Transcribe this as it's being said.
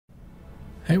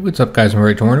Hey, what's up guys, I'm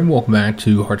Praetorian and welcome back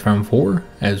to HOI4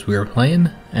 as we are playing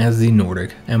as the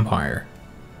Nordic Empire.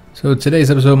 So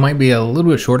today's episode might be a little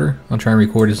bit shorter. I'll try and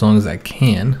record as long as I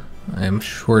can. I am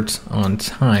short on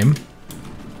time.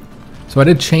 So I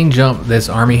did change up this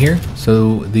army here.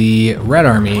 So the red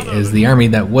army is the army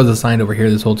that was assigned over here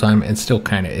this whole time and still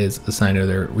kind of is assigned over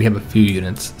there. We have a few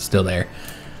units still there.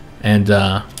 And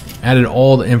added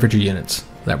all the infantry units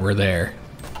that were there,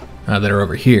 that are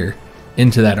over here,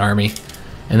 into that army.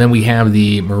 And then we have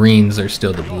the Marines are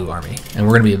still the blue army, and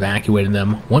we're going to be evacuating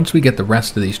them once we get the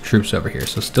rest of these troops over here.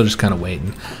 So still just kind of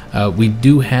waiting. We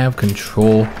do have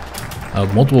control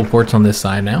of multiple ports on this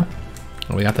side now.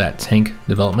 We got that tank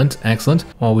development, excellent.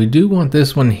 Well, we do want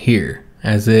this one here,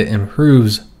 as it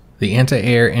improves the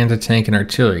anti-air, anti-tank, and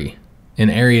artillery in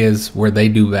areas where they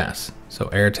do best. So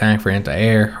air attack for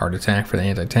anti-air, hard attack for the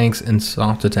anti-tanks, and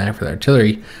soft attack for the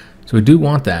artillery. So we do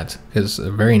want that, because it's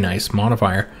a very nice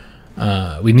modifier.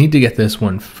 We need to get this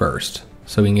one first,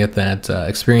 so we can get that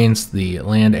experience, the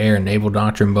land, air, and naval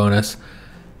doctrine bonus,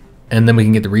 and then we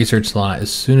can get the research slot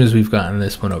as soon as we've gotten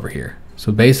this one over here.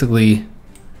 So basically,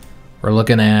 we're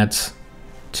looking at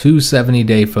 2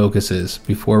 70-day focuses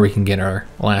before we can get our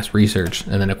last research,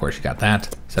 and then of course you got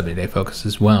that 70-day focus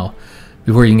as well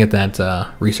before you can get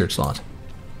that research slot.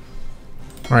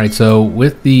 Alright, so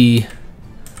with the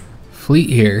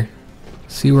fleet here,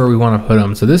 see where we want to put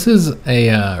them. So this is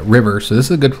a river, so this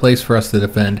is a good place for us to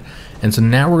defend. And so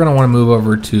now we're going to want to move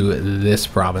over to this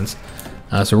province.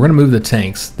 So we're going to move the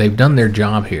tanks. They've done their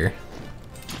job here.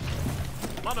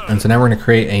 And so now we're going to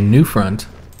create a new front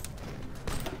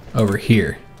over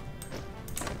here.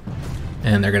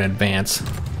 And they're going to advance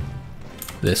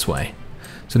this way.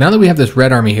 So now that we have this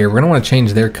red army here, we're going to want to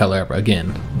change their color up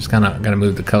again. Just kind of going to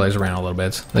move the colors around a little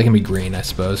bit. They can be green, I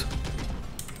suppose.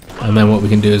 And then what we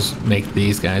can do is make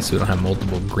these guys, so we don't have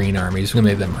multiple green armies, we're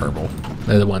going to make them purple.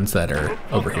 They're the ones that are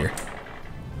over here.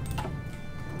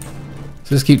 So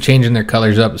just keep changing their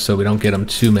colors up so we don't get them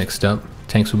too mixed up.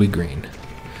 Tanks will be green.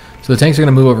 So the tanks are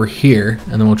going to move over here,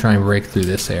 and then we'll try and break through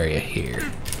this area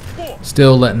here.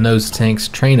 Still letting those tanks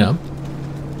train up.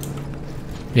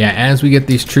 Yeah, as we get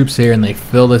these troops here and they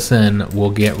fill this in,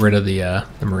 we'll get rid of the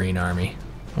Marine army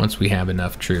once we have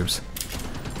enough troops.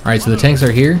 Alright, so the tanks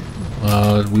are here.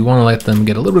 We want to let them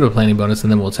get a little bit of planning bonus,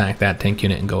 and then we'll attack that tank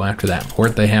unit and go after that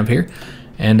port they have here.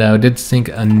 And we did sink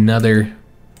another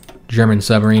German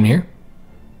submarine here.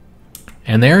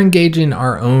 And they're engaging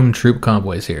our own troop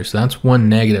convoys here, so that's one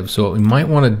negative. So what we might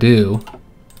want to do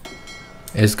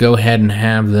is go ahead and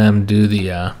have them do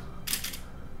the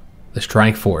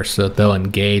strike force, so that they'll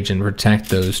engage and protect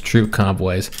those troop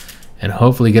convoys and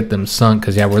hopefully get them sunk,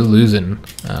 because yeah, we're losing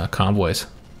convoys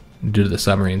due to the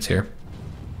submarines here.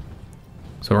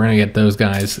 So we're going to get those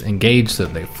guys engaged so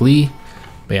that they flee.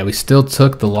 But yeah, we still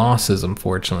took the losses,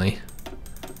 unfortunately.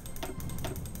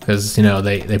 Because, you know,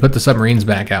 they put the submarines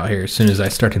back out here as soon as I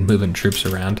started moving troops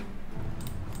around.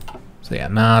 So yeah,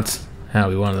 not how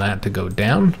we wanted that to go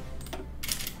down.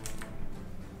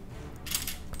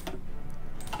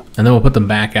 And then we'll put them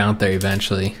back out there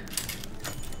eventually.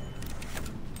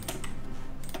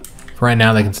 For right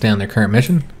now, they can stay on their current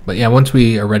mission. But yeah, once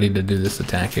we are ready to do this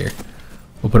attack here,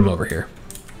 we'll put them over here.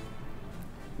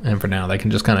 And for now, they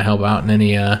can just kind of help out in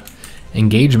any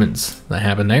engagements that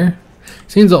happen there.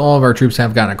 Seems that all of our troops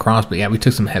have gotten across, but yeah, we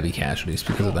took some heavy casualties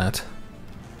because of that.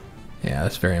 Yeah,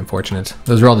 that's very unfortunate.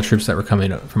 Those are all the troops that were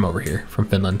coming from over here, from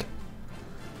Finland.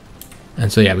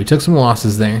 And so yeah, we took some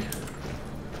losses there.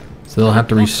 So they'll have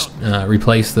to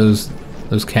replace those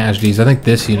casualties. I think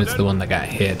this unit's the one that got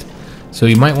hit. So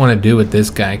you might want to do with this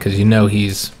guy, because you know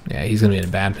he's going to be in a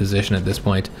bad position at this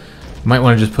point. You might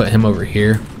want to just put him over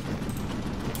here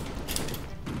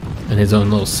in his own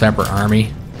little separate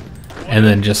army, and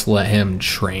then just let him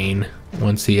train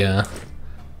once he yeah,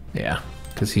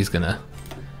 because he's gonna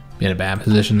be in a bad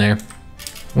position there.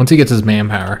 Once he gets his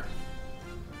manpower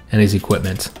and his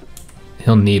equipment,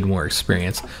 he'll need more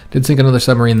experience. Did sink another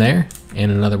submarine there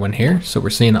and another one here, so we're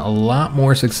seeing a lot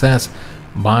more success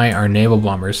by our naval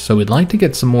bombers. So we'd like to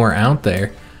get some more out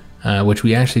there, which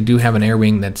we actually do have an air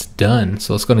wing that's done,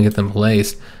 so let's go and get them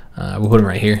placed. We'll put them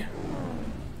right here.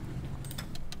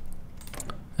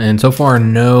 And so far,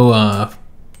 no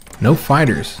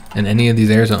fighters in any of these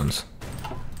air zones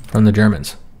from the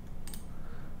Germans.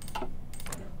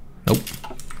 Nope.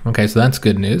 Okay, so that's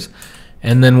good news.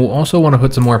 And then we'll also want to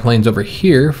put some more planes over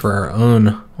here for our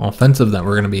own offensive that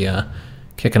we're going to be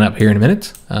kicking up here in a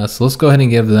minute. So let's go ahead and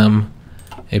give them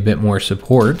a bit more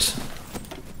support,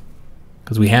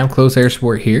 because we have close air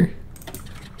support here.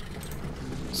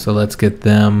 So let's get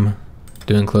them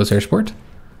doing close air support.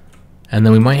 And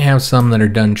then we might have some that are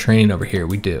done training over here.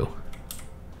 We do.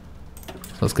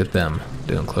 let's get them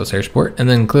doing close air support. And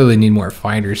then clearly need more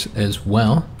fighters as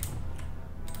well.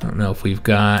 I don't know if we've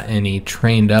got any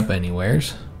trained up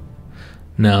anywheres.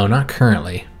 No, not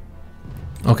currently.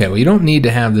 Okay, well you don't need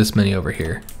to have this many over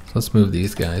here. So let's move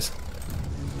these guys.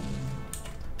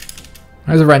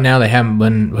 As of right now, they haven't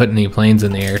been putting any planes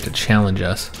in the air to challenge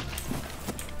us.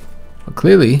 But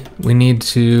clearly, we need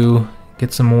to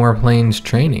get some more planes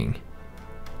training.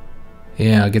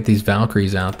 Yeah, get these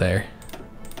Valkyries out there.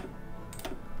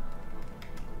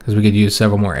 Because we could use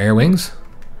several more air wings.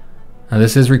 Now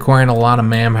this is requiring a lot of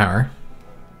manpower.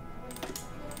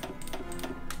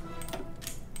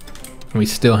 We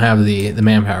still have the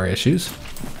manpower issues.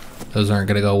 Those aren't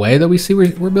going to go away, though we see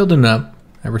we're building up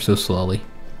ever so slowly.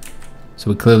 So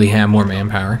we clearly have more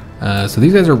manpower. So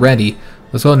these guys are ready.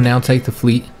 Let's go ahead and now take the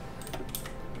fleet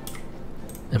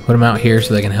and put them out here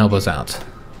so they can help us out.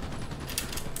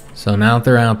 So now that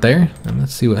they're out there, and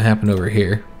let's see what happened over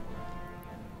here.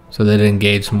 So they did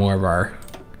engage more of our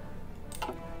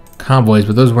convoys,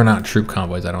 but those were not troop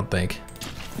convoys, I don't think.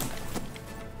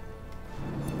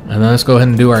 And then let's go ahead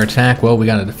and do our attack. Well, we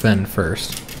got to defend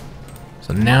first.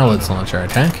 So now let's launch our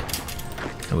attack.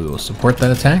 And we will support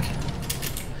that attack.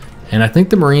 And I think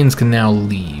the Marines can now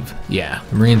leave. Yeah,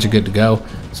 the Marines are good to go.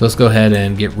 So let's go ahead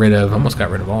and get rid of, almost got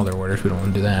rid of all their orders. We don't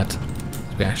want to do that.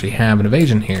 We actually have an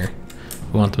invasion here.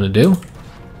 We want them to do.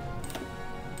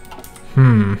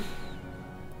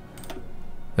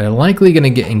 They're likely going to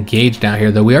get engaged out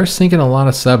here, though we are sinking a lot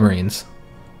of submarines.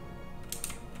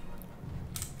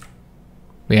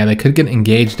 But yeah, they could get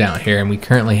engaged out here, and we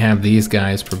currently have these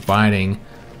guys providing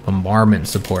bombardment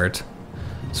support.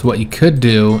 So what you could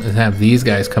do is have these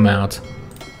guys come out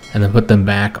and then put them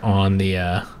back on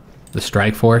the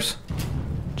strike force,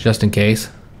 just in case.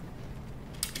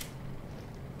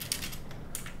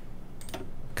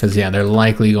 Because yeah, they're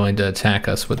likely going to attack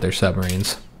us with their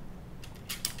submarines.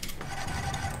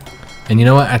 And you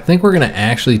know what? I think we're going to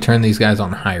actually turn these guys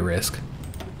on high risk,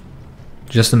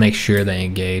 just to make sure they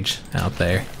engage out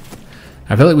there.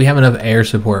 I feel like we have enough air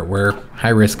support where high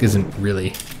risk isn't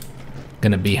really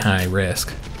going to be high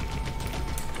risk.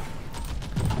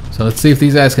 So let's see if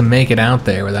these guys can make it out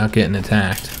there without getting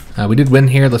attacked. We did win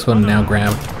here. Let's go and now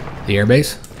grab the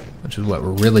airbase, which is what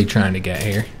we're really trying to get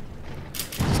here.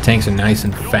 These tanks are nice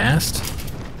and fast.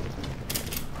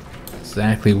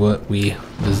 Exactly what we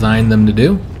designed them to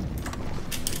do.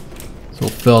 So we'll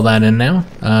fill that in now.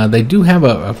 They do have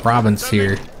a province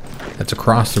here that's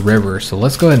across the river, so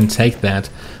let's go ahead and take that.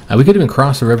 We could even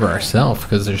cross the river ourselves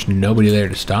because there's nobody there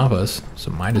to stop us,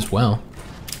 so might as well.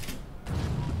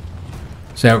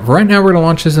 So right now we're going to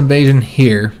launch this invasion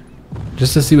here,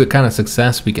 just to see what kind of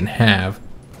success we can have.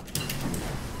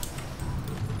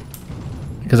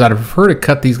 Because I'd prefer to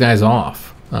cut these guys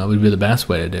off, would be the best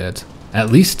way to do it.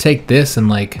 At least take this and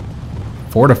like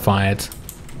fortify it.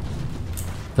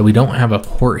 That we don't have a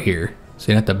port here, so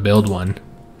you have to build one.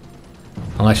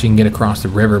 Unless you can get across the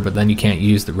river, but then you can't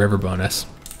use the river bonus.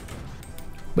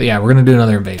 But yeah, we're going to do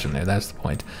another invasion there, that's the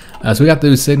point. So we got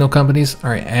those signal companies.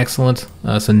 Alright, excellent.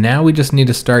 So now we just need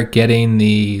to start getting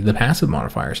the passive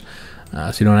modifiers.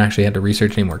 So you don't actually have to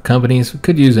research any more companies. We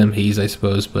could use MPs, I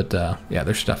suppose, but yeah,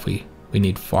 there's stuff we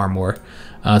need far more.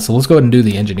 So let's go ahead and do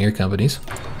the engineer companies.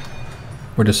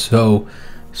 We're just so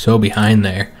behind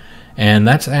there. And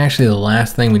that's actually the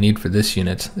last thing we need for this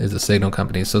unit is the signal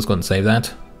companies. So let's go ahead and save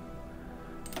that.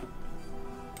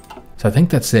 So I think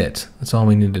that's it. That's all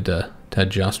we needed to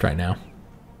adjust right now.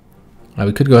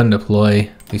 We could go ahead and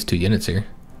deploy these two units here.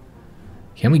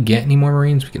 Can we get any more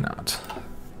Marines? We cannot.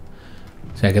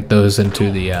 So I get those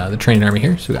into the training army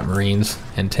here. So we got Marines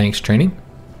and tanks training.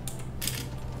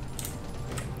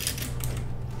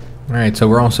 All right, so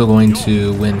we're also going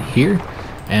to win here,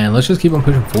 and let's just keep on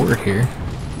pushing forward here.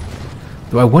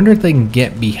 Though I wonder if they can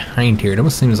get behind here. It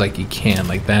almost seems like you can,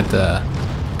 like that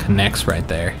connects right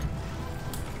there.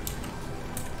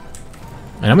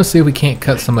 And I'm gonna see if we can't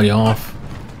cut somebody off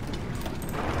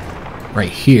right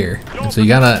here. And so you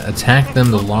gotta attack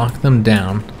them to lock them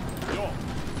down.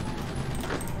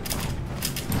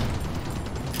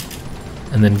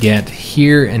 And then get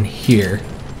here and here.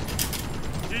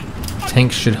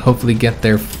 Tanks should hopefully get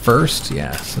there first.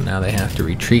 Yeah, so now they have to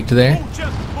retreat to there.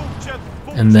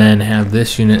 And then have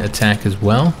this unit attack as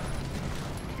well.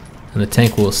 And the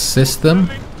tank will assist them.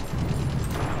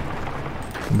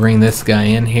 Bring this guy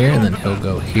in here, and then he'll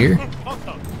go here.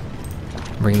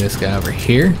 Bring this guy over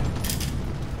here.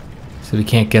 So we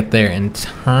can't get there in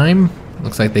time.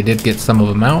 Looks like they did get some of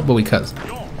them out, but we cut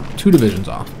 2 divisions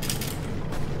off.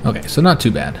 Okay, so not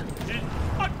too bad.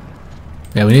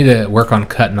 Yeah, we need to work on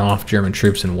cutting off German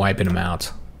troops and wiping them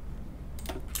out.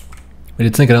 We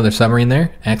did sink another submarine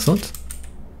there. Excellent.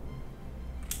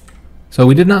 So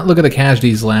we did not look at the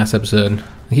casualties last episode.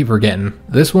 I keep forgetting.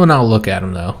 This one I'll look at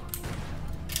them though.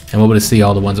 And we'll be able to see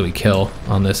all the ones that we kill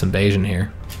on this invasion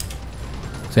here.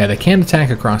 So yeah, they can attack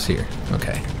across here.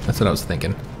 Okay, that's what I was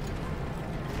thinking.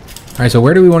 Alright, so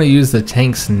where do we want to use the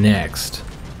tanks next?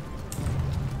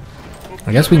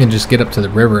 I guess we can just get up to the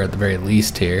river at the very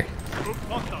least here.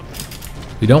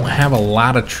 We don't have a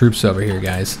lot of troops over here,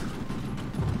 guys.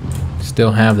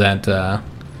 Still have that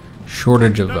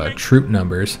shortage of troop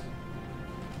numbers.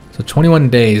 So 21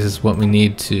 days is what we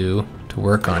need to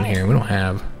work on here. We don't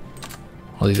have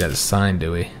all these guys assigned,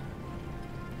 do we?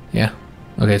 Yeah.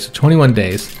 Okay, so 21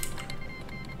 days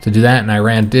to do that, and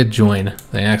Iran did join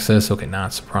the Axis. Okay,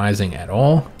 not surprising at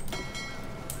all.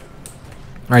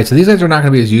 Alright, so these guys are not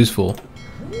going to be as useful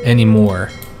anymore.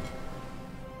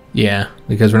 Yeah,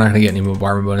 because we're not going to get any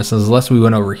bombardment bonuses unless we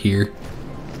went over here.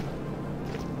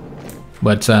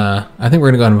 But I think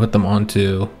we're going to go ahead and put them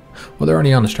onto... Well, they're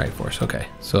already on the strike force. Okay,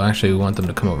 so actually we want them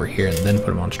to come over here and then put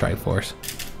them on strike force.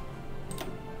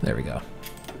 There we go.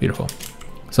 Beautiful.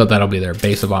 So that'll be their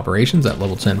base of operations, that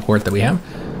level 10 port that we have.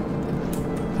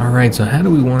 Alright, so how do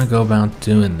we want to go about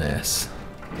doing this?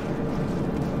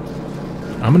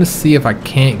 I'm going to see if I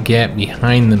can't get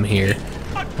behind them here.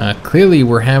 Clearly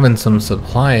we're having some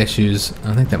supply issues.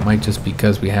 I think that might just be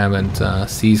because we haven't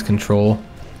seized control.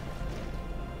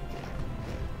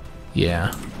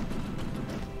 Yeah.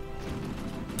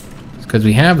 It's because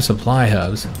we have supply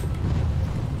hubs.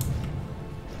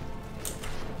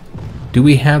 Do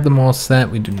we have them all set?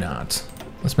 We do not.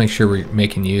 Let's make sure we're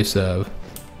making use of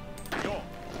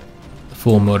the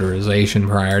full motorization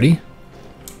priority.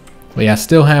 But yeah,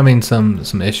 still having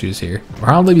some issues here.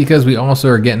 Probably because we also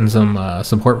are getting some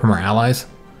support from our allies.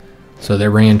 So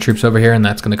they're bringing troops over here, and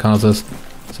that's going to cause us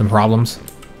some problems.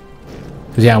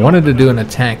 Because yeah, I wanted to do an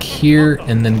attack here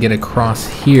and then get across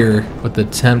here with the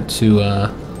attempt to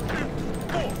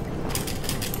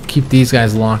keep these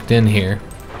guys locked in here.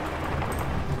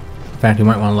 In fact, we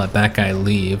might want to let that guy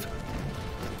leave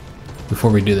before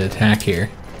we do the attack here.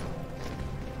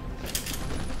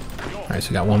 Alright, so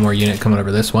we got one more unit coming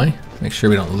over this way. Make sure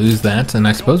we don't lose that. And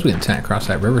I suppose we can attack across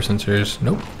that river since there's...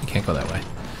 Nope, you can't go that way.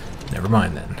 Never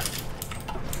mind then.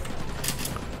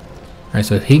 Alright,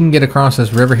 so he can get across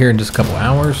this river here in just a couple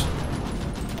hours.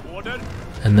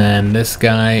 And then this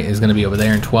guy is going to be over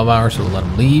there in 12 hours, so we'll let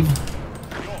him leave.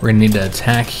 We're going to need to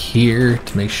attack here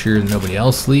to make sure nobody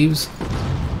else leaves.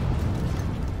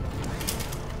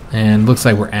 And looks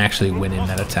like we're actually winning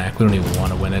that attack. We don't even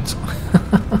want to win it.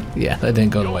 Yeah, that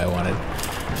didn't go the way I wanted.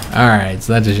 Alright,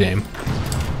 so that's a shame.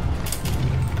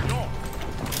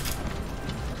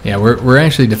 Yeah, we're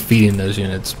actually defeating those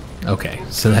units. Okay,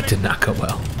 so that did not go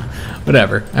well.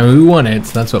 Whatever. I mean, we won it,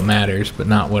 so that's what matters, but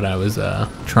not what I was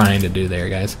trying to do there,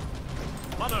 guys.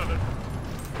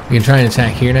 We can try and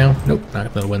attack here now. Nope,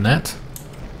 not going to win that.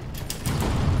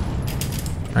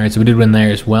 Alright, so we did win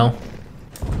there as well.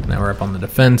 Now we're up on the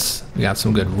defense. We got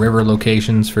some good river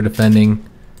locations for defending.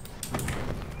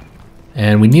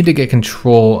 And we need to get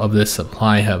control of this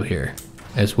supply hub here,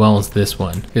 as well as this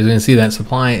one. Because we can see that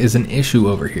supply is an issue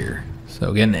over here.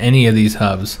 So getting any of these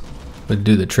hubs would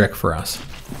do the trick for us.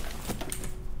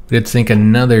 We did sink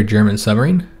another German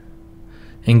submarine.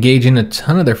 Engaging a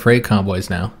ton of their freight convoys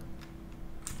now.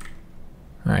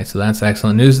 Alright, so that's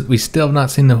excellent news. We still have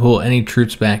not seen them pull any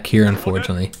troops back here,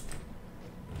 unfortunately.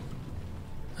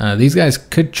 These guys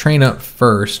could train up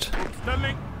first.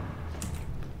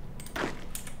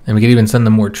 And we could even send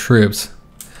them more troops.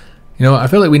 You know, I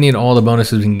feel like we need all the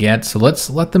bonuses we can get, so let's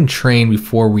let them train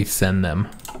before we send them.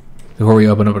 Before we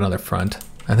open up another front.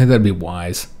 I think that'd be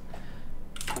wise.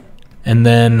 And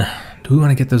then, do we want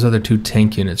to get those other 2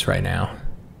 tank units right now?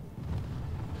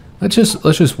 Let's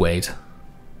just wait.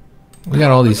 We got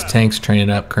all these tanks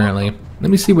training up currently. Let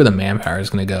me see where the manpower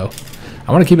is going to go.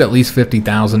 I want to keep at least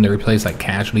 50,000 to replace like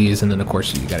casualties, and then of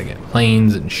course you got to get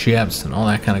planes and ships and all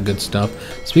that kind of good stuff.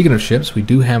 Speaking of ships, we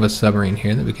do have a submarine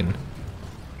here that we can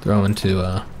throw into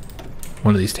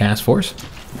one of these task force.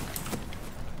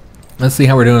 Let's see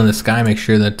how we're doing in the sky. Make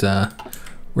sure that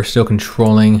we're still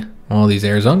controlling all these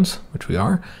air zones, which we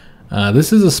are.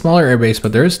 This is a smaller airbase,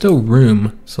 but there is still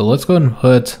room. So let's go ahead and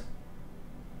put,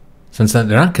 since they're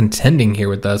not contending here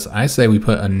with us, I say we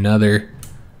put another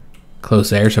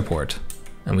close air support.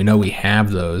 And we know we have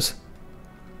those.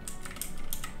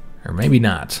 Or maybe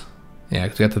not. Yeah,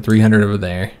 because we got the 300 over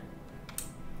there.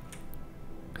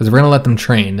 Because if we're going to let them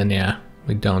train, then yeah,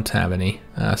 we don't have any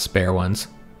spare ones.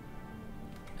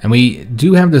 And we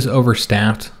do have this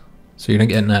overstaffed. So you're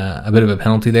getting a bit of a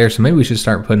penalty there. So maybe we should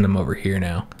start putting them over here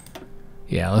now.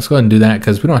 Yeah, let's go ahead and do that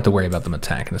because we don't have to worry about them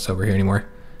attacking us over here anymore.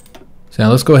 So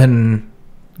now let's go ahead and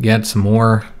get some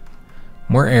more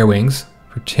more air wings,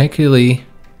 particularly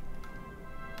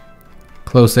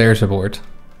close air support.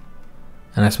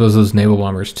 And I suppose those naval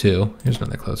bombers too. Here's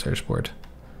another close air support.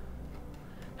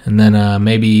 And then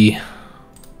maybe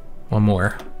one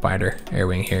more fighter air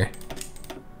wing here.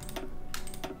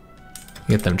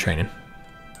 Get them training.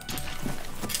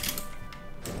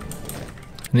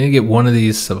 I need to get one of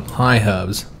these supply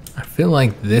hubs. I feel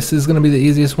like this is going to be the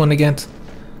easiest one to get.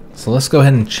 So let's go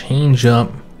ahead and change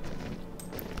up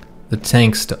the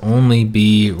tanks to only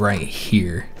be right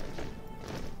here.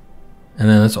 And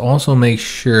then let's also make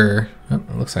sure, oh,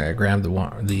 it looks like I grabbed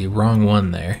the wrong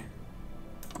one there.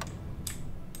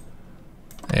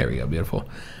 There we go, beautiful.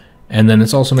 And then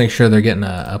let's also make sure they're getting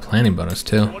a planning bonus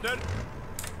too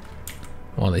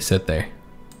while they sit there.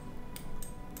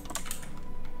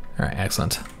 Alright,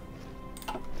 excellent.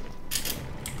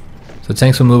 So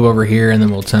tanks will move over here and then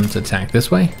we'll attempt to attack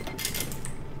this way.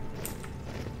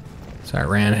 So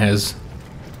Iran has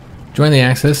joined the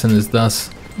Axis and is thus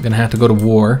going to have to go to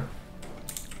war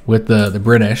with the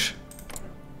British.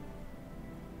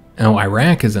 Oh,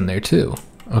 Iraq is in there too.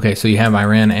 Okay, so you have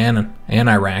Iran and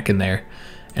Iraq in there.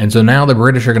 And so now the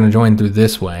British are going to join through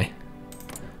this way.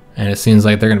 And it seems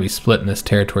like they're going to be splitting this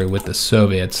territory with the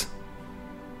Soviets.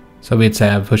 Soviets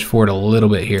have pushed forward a little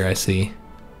bit here, I see.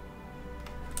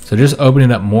 So just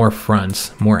opening up more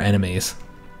fronts, more enemies.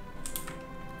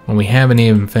 When we haven't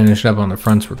even finished up on the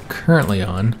fronts we're currently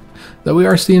on. Though we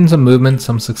are seeing some movement,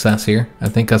 some success here. I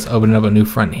think us opening up a new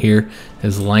front here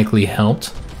has likely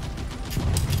helped.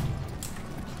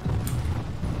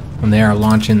 And they are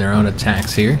launching their own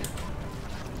attacks here.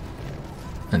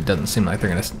 It doesn't seem like they're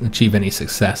going to achieve any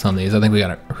success on these. I think we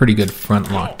got a pretty good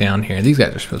front lock down here. These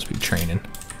guys are supposed to be training.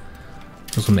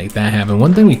 This will make that happen.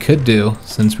 One thing we could do,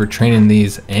 since we're training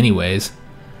these anyways,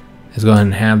 is go ahead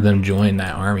and have them join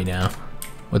that army now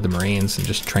with the Marines and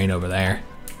just train over there.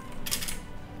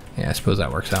 Yeah, I suppose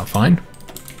that works out fine.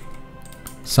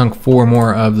 Sunk 4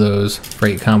 more of those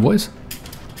freight convoys.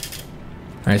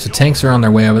 Alright, so tanks are on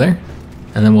their way over there.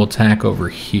 And then we'll attack over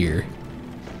here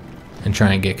and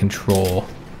try and get control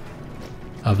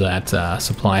of that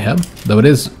supply hub. Though it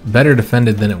is better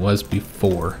defended than it was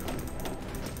before.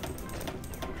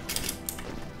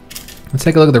 Let's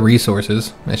take a look at the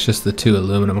resources. It's just the 2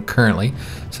 aluminum currently.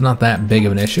 It's not that big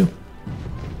of an issue.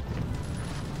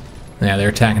 Yeah, they're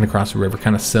attacking across the river,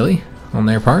 kind of silly on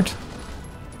their part. So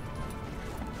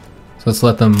let's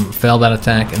let them fail that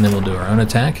attack and then we'll do our own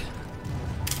attack.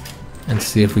 And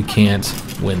see if we can't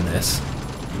win this.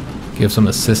 Give some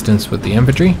assistance with the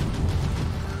infantry.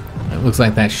 It looks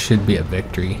like that should be a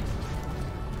victory.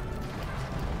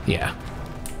 Yeah.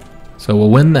 So we'll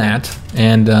win that.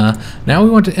 And now we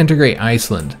want to integrate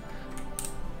Iceland.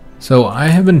 So I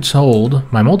have been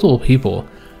told by multiple people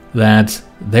that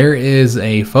there is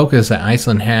a focus that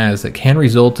Iceland has that can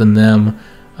result in them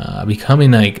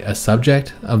becoming like a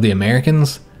subject of the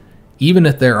Americans, even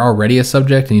if they're already a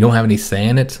subject and you don't have any say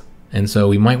in it. And so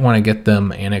we might want to get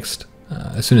them annexed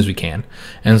as soon as we can.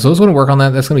 And so let's going to work on that.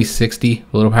 That's going to be 60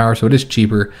 political power, so it is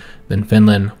cheaper than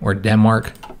Finland or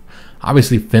Denmark.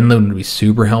 Obviously, Finland would be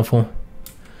super helpful.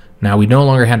 Now, we no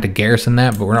longer have to garrison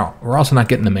that, but we're also not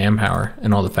getting the manpower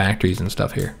and all the factories and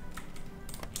stuff here.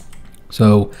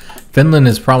 So Finland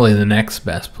is probably the next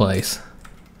best place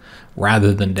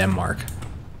rather than Denmark.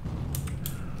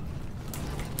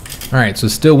 Alright, so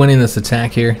still winning this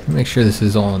attack here. Make sure this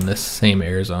is all in this same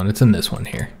air zone. It's in this one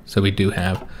here. So we do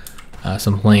have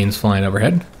some planes flying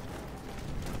overhead.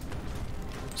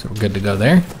 So we're good to go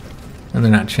there. And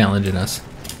they're not challenging us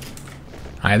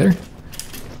either.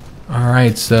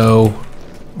 Alright, so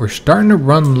we're starting to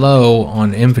run low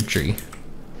on infantry.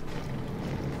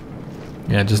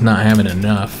 Yeah, just not having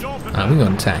enough. We can go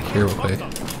and attack here real quick.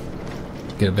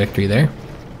 Get a victory there.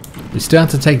 We still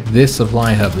have to take this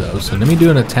supply hub though, so let me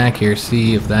do an attack here,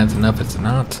 see if that's enough. It's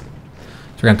not. So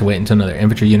we're gonna have to wait until another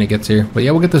infantry unit gets here. But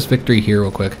yeah, we'll get this victory here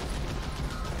real quick.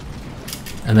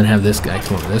 And then have this guy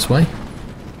come over this way.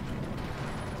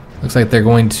 Looks like they're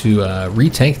going to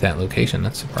retake that location.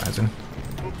 That's surprising.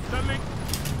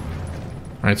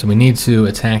 Alright, so we need to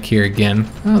attack here again.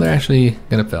 Oh, they're actually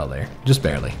gonna fail there. Just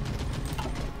barely.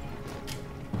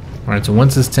 Alright, so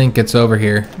once this tank gets over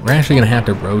here, we're actually going to have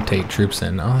to rotate troops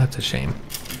in. Oh, that's a shame.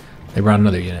 They brought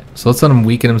another unit. So let's let him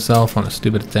weaken himself on a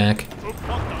stupid attack.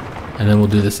 And then we'll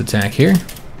do this attack here.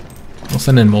 We'll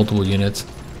send in multiple units.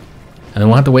 And then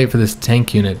we'll have to wait for this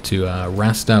tank unit to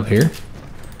rest up here.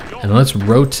 And let's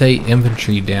rotate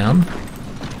infantry down.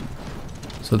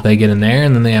 So that they get in there.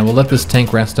 And then we'll let this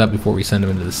tank rest up before we send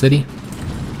them into the city.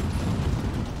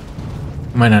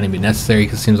 Might not even be necessary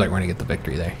because it seems like we're going to get the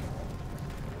victory there.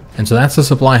 And so that's the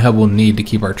supply hub we'll need to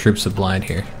keep our troops supplied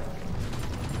here.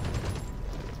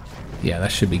 Yeah,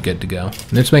 that should be good to go.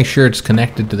 And let's make sure it's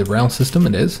connected to the rail system.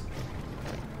 It is.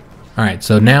 Alright,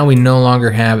 so now we no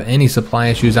longer have any supply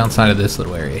issues outside of this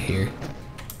little area here.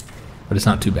 But it's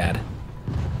not too bad.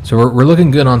 So we're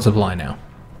looking good on supply now.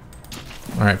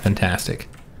 Alright, fantastic.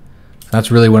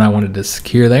 That's really what I wanted to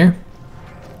secure there.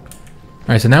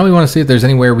 Alright, so now we want to see if there's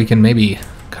anywhere we can maybe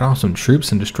cut off some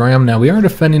troops and destroy them. Now, we are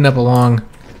defending up along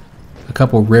a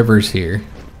couple rivers here.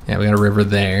 Yeah, we got a river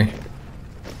there.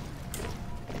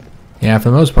 Yeah,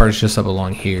 for the most part, it's just up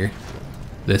along here.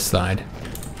 This side.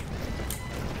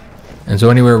 And so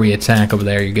anywhere we attack over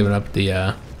there, you're giving up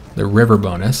the river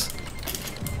bonus.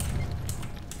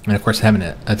 And of course, having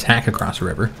to attack across a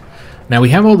river. Now, we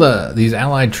have all these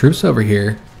allied troops over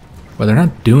here. Well, they're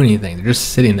not doing anything. They're just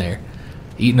sitting there,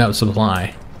 eating up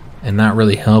supply, and not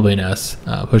really helping us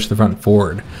push the front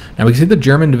forward. Now, we can see the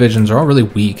German divisions are all really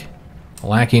weak,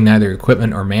 lacking either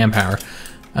equipment or manpower.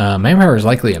 Manpower is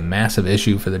likely a massive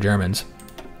issue for the Germans.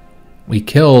 We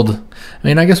killed, I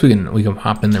mean, I guess we can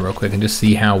hop in there real quick and just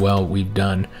see how well we've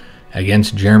done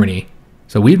against Germany.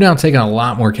 So we've now taken a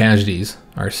lot more casualties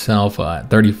ourselves at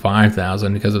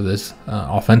 35,000 because of this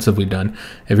offensive we've done.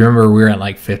 If you remember, we were at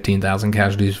like 15,000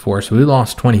 casualties before, so we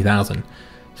lost 20,000.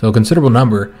 So a considerable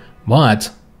number,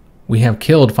 but we have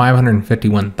killed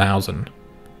 551,000.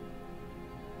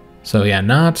 So yeah,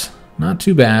 not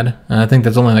too bad. I think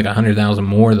that's only like 100,000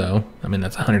 more though. I mean,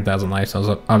 that's 100,000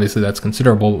 lifestyles. Obviously, that's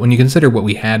considerable. But when you consider what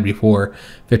we had before,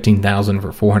 15,000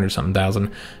 for 400-something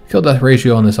thousand, kill death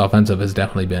ratio on this offensive has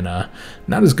definitely been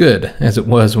not as good as it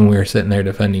was when we were sitting there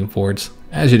defending forts,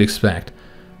 as you'd expect.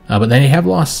 But they have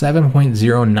lost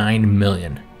 7.09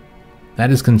 million.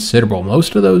 That is considerable.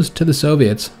 Most of those to the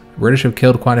Soviets. British have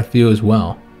killed quite a few as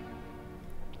well.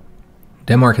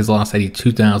 Denmark has lost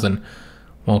 82,000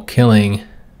 while killing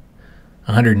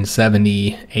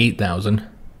 178,000.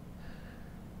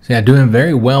 So yeah, doing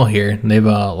very well here. They've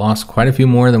lost quite a few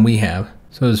more than we have.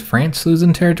 So is France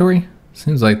losing territory?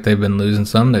 Seems like they've been losing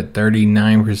some, at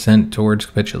 39% towards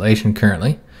capitulation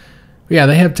currently. But yeah,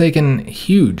 they have taken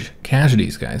huge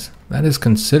casualties, guys. That is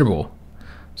considerable.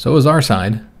 So is our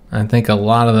side. I think a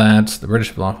lot of that, the British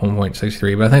have lost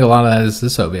 1.63, but I think a lot of that is the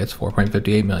Soviets,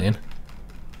 4.58 million.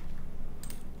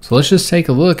 So let's just take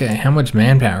a look at how much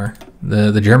manpower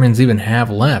the Germans even have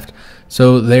left.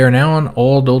 So they are now on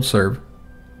old serve.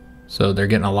 So they're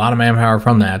getting a lot of manpower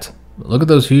from that. But look at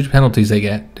those huge penalties they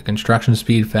get to construction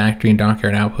speed, factory and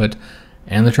dockyard output,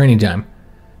 and the training time.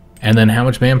 And then how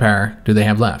much manpower do they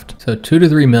have left? So 2 to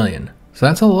 3 million. So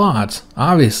that's a lot,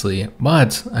 obviously,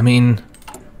 but I mean,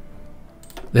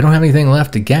 they don't have anything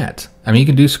left to get. I mean, you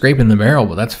can do scraping the barrel,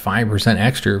 but that's 5%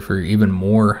 extra for even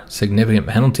more significant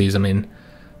penalties. I mean,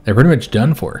 they're pretty much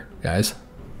done for, guys,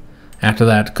 after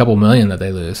that couple million that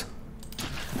they lose.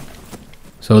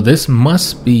 So this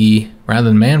must be, rather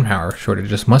than manpower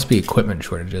shortages, this must be equipment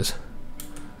shortages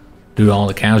due to all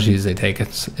the casualties they take.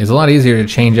 It's a lot easier to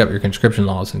change up your conscription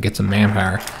laws and get some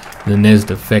manpower than it is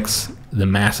to fix the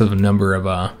massive number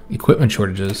of equipment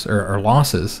shortages or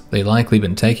losses they likely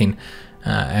been taking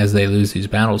as they lose these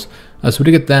battles. So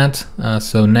we get that.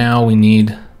 So now we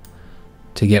need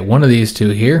to get one of these two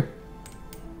here.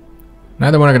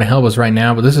 Neither one are going to help us right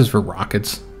now, but this is for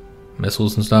rockets,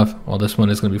 missiles and stuff. Well, this one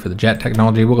is going to be for the jet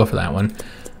technology. We'll go for that one.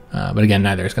 But again,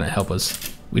 neither is going to help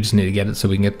us. We just need to get it so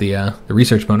we can get the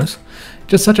research bonus.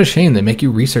 Just such a shame they make you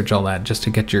research all that just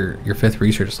to get your 5th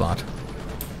research slot.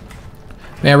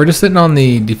 Yeah, we're just sitting on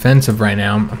the defensive right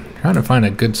now. I'm trying to find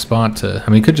a good spot to... I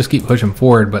mean, we could just keep pushing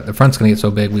forward, but the front's going to get so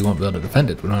big we won't be able to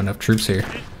defend it. We don't have enough troops here.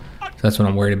 So that's what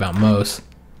I'm worried about most.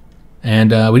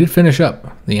 And we did finish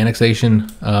up the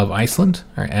annexation of Iceland.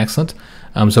 All right, excellent.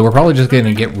 So we're probably just going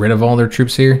to get rid of all their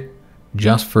troops here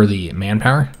just for the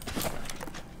manpower.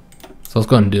 So let's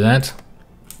go ahead and do that.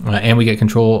 And we get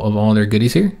control of all their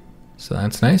goodies here. So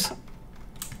that's nice.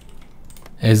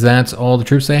 Is that all the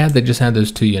troops they had? They just had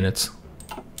those 2 units.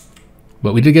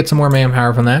 But we did get some more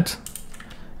manpower from that.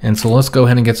 And so let's go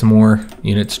ahead and get some more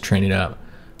units training up.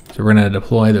 So we're going to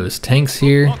deploy those tanks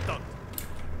here.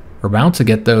 We're about to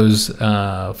get those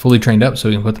fully trained up so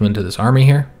we can put them into this army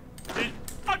here.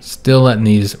 Still letting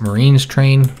these Marines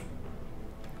train.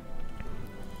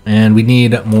 And we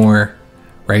need more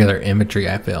regular infantry,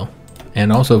 I feel.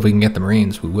 And also if we can get the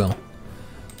Marines, we will.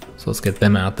 So let's get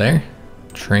them out there,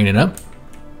 training up.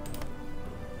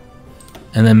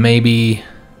 And then maybe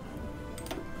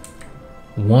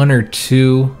 1 or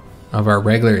 2 of our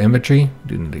regular infantry.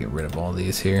 Do need to get rid of all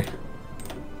these here.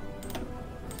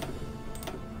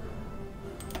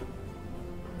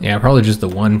 Yeah, probably just the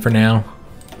 1 for now.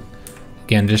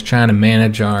 Again, just trying to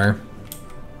manage our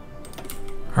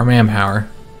manpower.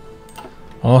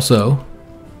 Also,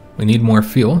 we need more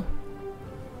fuel.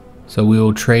 So we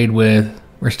will trade with...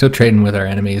 We're still trading with our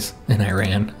enemies in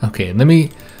Iran. Okay, let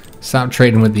me stop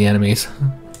trading with the enemies.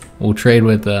 We'll trade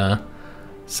with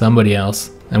somebody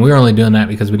else. And we were only doing that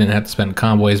because we didn't have to spend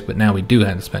convoys, but now we do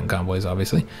have to spend convoys,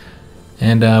 obviously.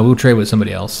 And we'll trade with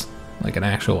somebody else, like an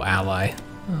actual ally,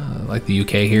 like the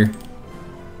UK here.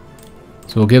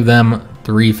 So we'll give them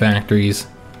 3 factories.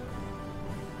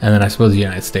 And then I suppose the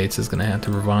United States is going to have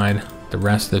to provide the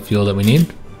rest of the fuel that we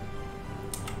need.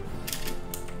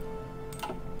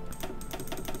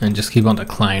 And just keep on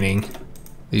declining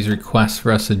these requests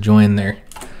for us to join their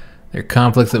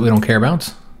conflicts that we don't care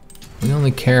about. We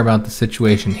only care about the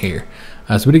situation here.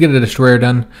 So we did get a destroyer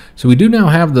done. So we do now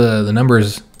have the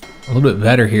numbers a little bit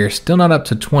better here. Still not up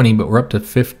to 20, but we're up to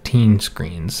 15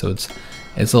 screens. So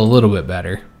it's a little bit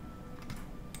better.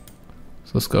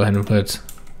 So let's go ahead and put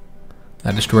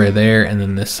that destroyer there, and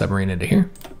then this submarine into here.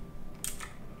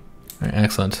 All right,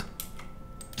 excellent.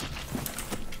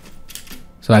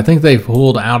 So I think they've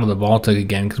pulled out of the Baltic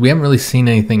again, because we haven't really seen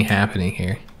anything happening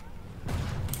here.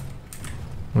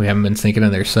 We haven't been sinking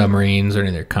in their submarines or any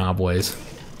of their convoys.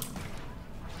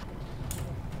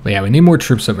 But yeah, we need more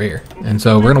troops over here. And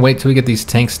so we're going to wait till we get these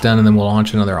tanks done, and then we'll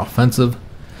launch another offensive.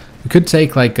 We could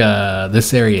take like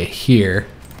this area here,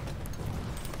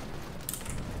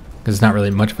 because it's not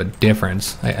really much of a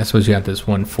difference. I suppose you have this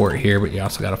one fort here, but you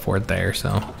also got a fort there,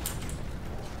 so...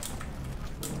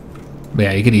 But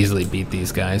yeah, you could easily beat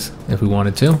these guys if we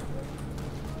wanted to.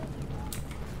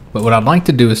 But what I'd like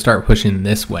to do is start pushing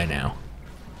this way now.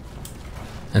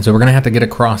 And so we're going to have to get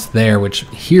across there, which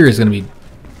here is going to be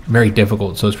very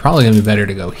difficult. So it's probably going to be better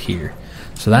to go here.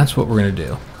 So that's what we're going to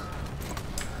do.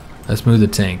 Let's move the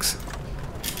tanks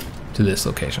to this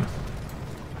location.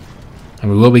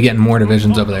 And we will be getting more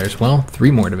divisions over there as well.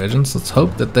 3 more divisions. Let's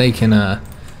hope that they can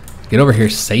get over here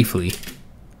safely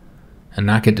and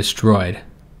not get destroyed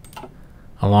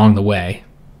along the way.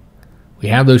 We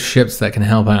have those ships that can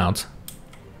help out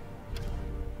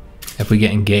if we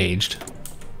get engaged.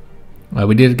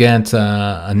 We did get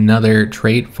another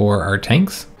trait for our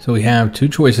tanks. So we have 2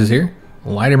 choices here.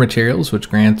 Lighter materials,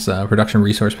 which grants production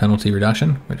resource penalty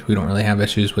reduction, which we don't really have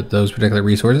issues with those particular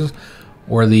resources.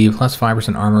 Or the plus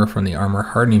 5% armor from the armor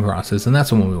hardening process, and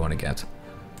that's the one we want to get.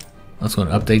 Let's go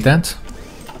and update that.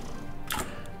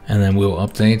 And then we'll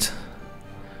update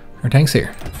our tanks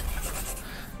here.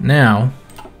 Now,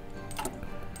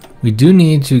 we do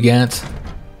need to get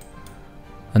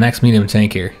the next medium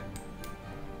tank here.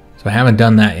 So I haven't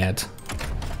done that yet.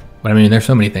 But I mean, there's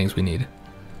so many things we need.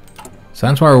 So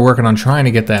that's why we're working on trying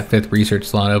to get that 5th research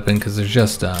slot open, because there's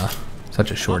just such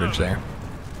a shortage there.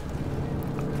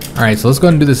 Alright, so let's go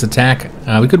ahead and do this attack.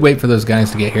 We could wait for those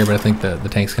guys to get here, but I think the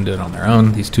tanks can do it on their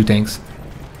own, these 2 tanks.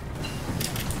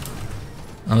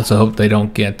 Let's hope they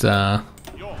don't get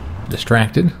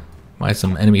distracted by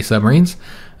some enemy submarines.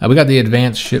 We got the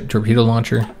advanced ship torpedo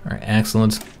launcher. Alright,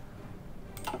 excellent.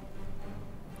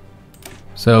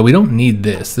 So we don't need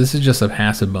this. This is just a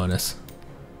passive bonus.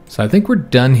 So I think we're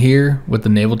done here with the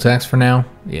naval techs for now.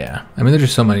 Yeah, I mean, there's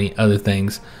just so many other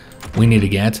things we need to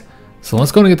get. So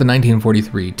let's go and get the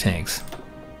 1943 tanks.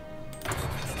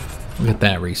 We'll get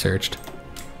that researched.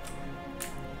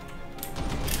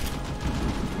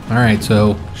 Alright,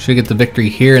 so should get the victory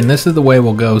here, and this is the way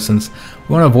we'll go since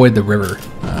we want to avoid the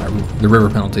river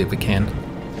penalty if we can.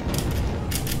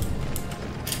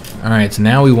 Alright, so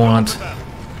now we want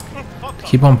to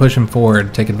keep on pushing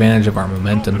forward, take advantage of our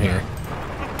momentum here.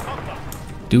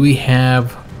 Do we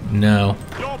have... No,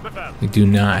 we do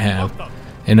not have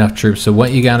enough troops. So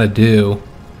what you gotta do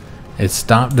is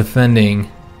stop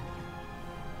defending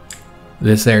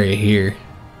this area here.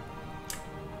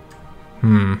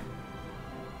 Because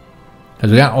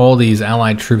we got all these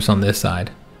allied troops on this side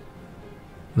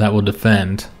that will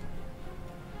defend.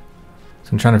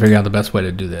 So I'm trying to figure out the best way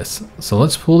to do this. So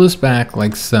let's pull this back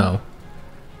like so.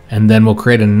 And then we'll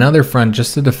create another front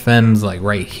just to defend like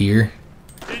right here.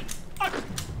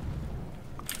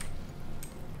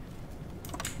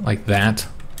 Like that.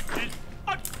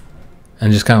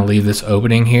 And just kind of leave this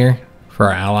opening here for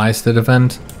our allies to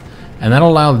defend. And that'll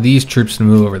allow these troops to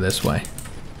move over this way.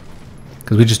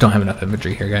 Because we just don't have enough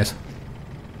infantry here, guys.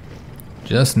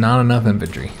 Just not enough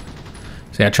infantry.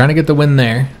 So yeah, trying to get the win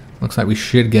there. Looks like we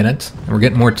should get it. And we're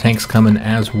getting more tanks coming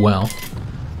as well.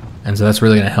 And so that's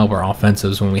really going to help our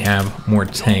offensives when we have more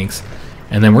tanks.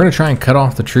 And then we're going to try and cut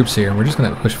off the troops here. And we're just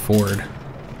going to push forward.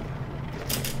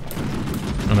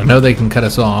 And I know they can cut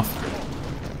us off,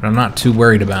 but I'm not too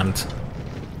worried about it.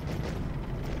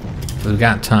 We've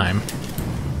got time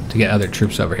to get other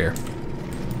troops over here.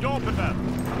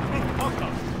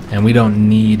 And we don't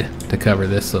need to cover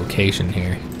this location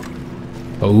here.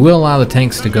 But we will allow the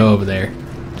tanks to go over there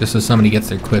just so somebody gets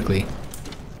there quickly.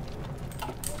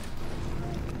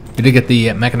 We did get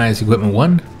the mechanized equipment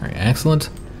 1. Alright,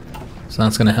 excellent. So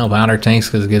that's going to help out our tanks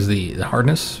because it gives the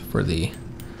hardness for the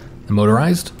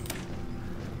motorized.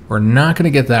 We're not going to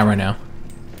get that right now.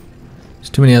 There's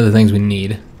too many other things we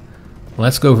need.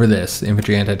 Let's go for this.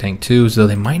 Infantry anti-tank 2, so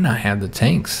they might not have the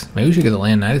tanks. Maybe we should get the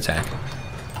land night attack.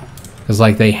 Because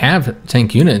like they have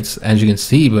tank units, as you can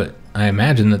see, but I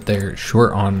imagine that they're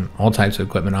short on all types of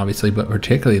equipment, obviously, but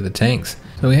particularly the tanks.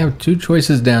 So we have two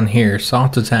choices down here,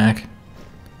 soft attack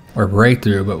or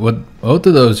breakthrough, but both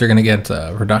of those are going to get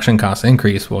production cost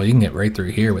increase. Well, you can get right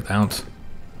through here without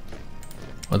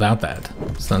that.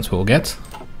 So that's what we'll get.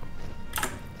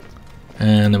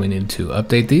 And then we need to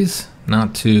update these,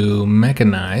 not to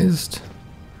mechanized.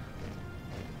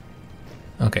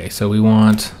 Okay, so we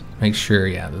want to make sure,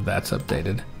 yeah, that that's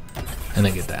updated. And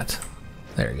then get that.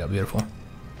 There you go, beautiful.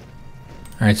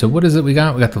 Alright, so what is it we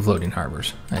got? We got the floating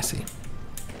harbors. I see.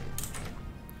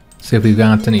 See if we've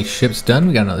got any ships done.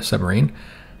 We got another submarine.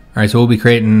 Alright, so we'll be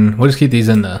creating, we'll just keep these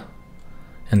in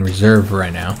reserve for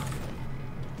right now.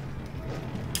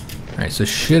 Alright, so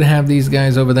should have these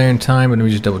guys over there in time, but let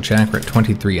me just double check. We're at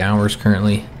 23 hours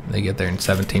currently. They get there in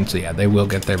 17, so yeah, they will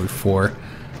get there before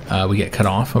we get cut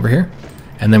off over here.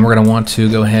 And then we're going to want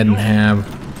to go ahead and have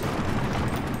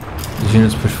these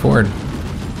units push forward.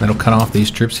 That'll cut off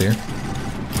these troops here.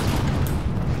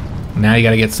 Now you got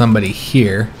to get somebody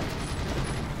here.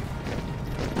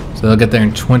 So they'll get there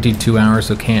in 22 hours,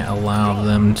 so can't allow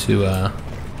them to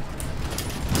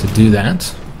do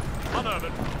that.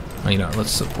 Oh, you know,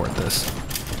 let's support this.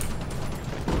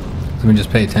 Let me just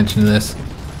pay attention to this.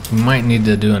 We might need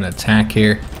to do an attack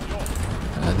here.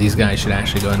 These guys should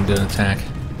actually go ahead and do an attack.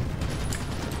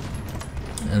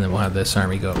 And then we'll have this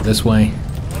army go this way.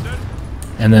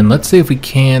 And then let's see if we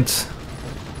can't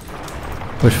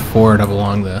push forward up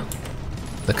along the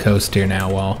coast here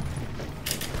now while...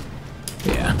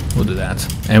 Yeah, we'll do that.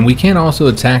 And we can also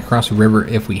attack across the river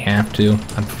if we have to.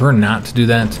 I prefer not to do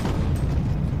that,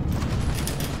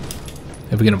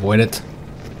 if we can avoid it.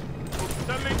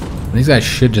 These guys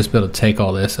should just be able to take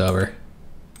all this over.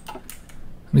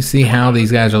 Let me see how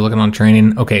these guys are looking on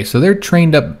training. Okay, so they're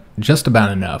trained up just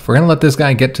about enough. We're going to let this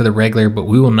guy get to the regular, but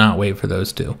we will not wait for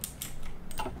those two.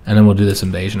 And then we'll do this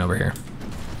invasion over here.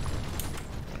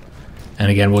 And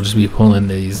again, we'll just be pulling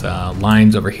these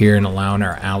lines over here and allowing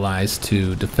our allies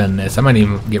to defend this. I might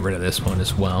even get rid of this one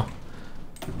as well.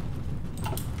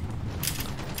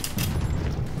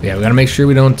 Yeah, we got to make sure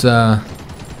we don't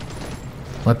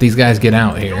let these guys get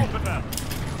out here.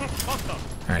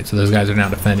 Alright, so those guys are now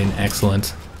defending.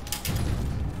 Excellent.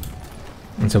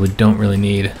 And so we don't really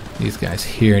need these guys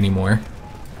here anymore.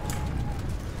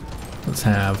 Let's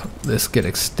have this get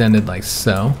extended like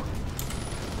so.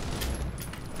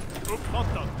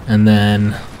 And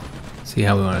then see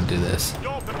how we want to do this.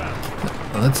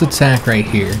 Let's attack right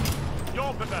here.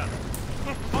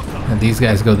 And these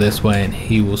guys go this way and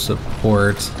he will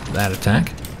support that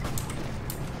attack.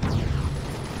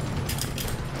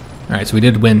 Alright, so we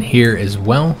did win here as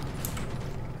well.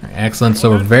 Right, excellent, so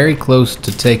we're very close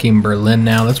to taking Berlin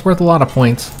now. That's worth a lot of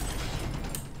points.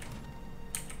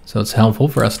 So it's helpful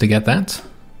for us to get that.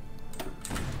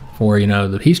 For, you know,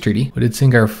 the peace treaty. We did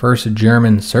sink our first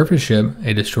German surface ship,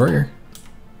 a destroyer.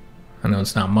 I know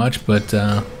it's not much,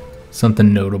 but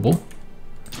something notable.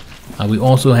 We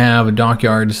also have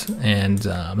dockyards and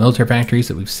military factories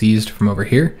that we've seized from over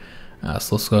here.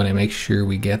 So let's go ahead and make sure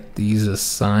we get these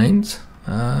assigned.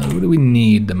 What do we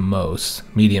need the most?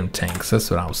 Medium tanks, that's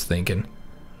what I was thinking.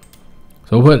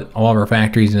 So we'll put all of our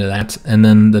factories into that. And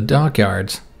then the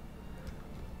dockyards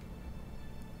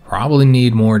probably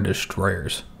need more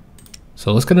destroyers.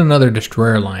 So let's get another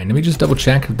destroyer line. Let me just double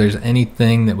check if there's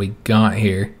anything that we got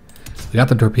here. We got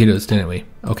the torpedoes, didn't we?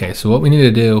 Okay, so what we need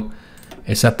to do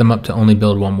is set them up to only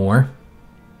build one more.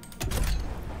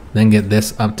 Then get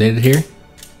this updated here.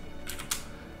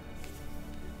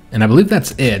 And I believe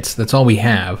that's it. That's all we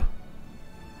have.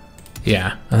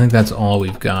 Yeah, I think that's all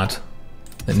we've got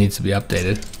that needs to be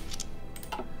updated.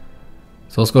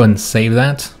 So let's go ahead and save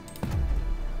that.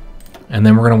 And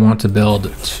then we're going to want to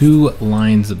build 2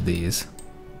 lines of these.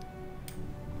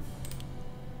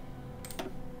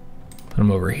 Put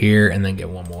them over here and then get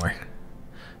one more,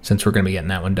 since we're going to be getting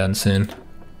that one done soon.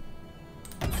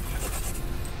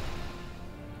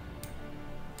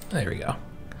 There we go.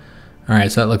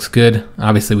 Alright, so that looks good.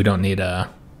 Obviously we don't need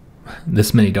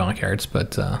this many dockyards,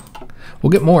 but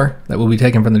we'll get more that will be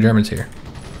taken from the Germans here.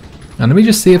 Now let me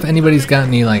just see if anybody's got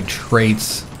any like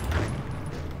traits.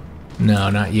 No,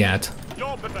 not yet.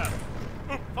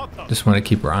 Just want to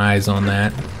keep our eyes on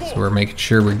that, so we're making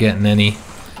sure we're getting any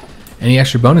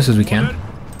extra bonuses we can.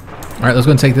 Alright, let's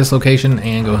go and take this location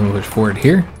and go ahead and push forward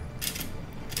here.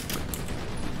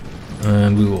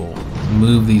 And we will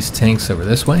move these tanks over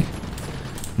this way.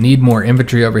 Need more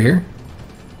infantry over here.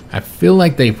 I feel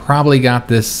like they probably got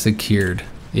this secured.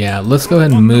 Yeah, let's go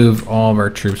ahead and move all of our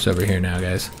troops over here now,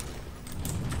 guys.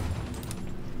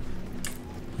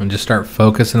 And just start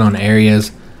focusing on areas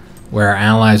where our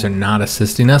allies are not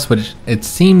assisting us, but it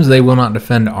seems they will not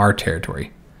defend our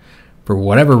territory. For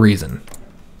whatever reason.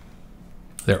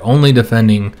 They're only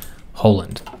defending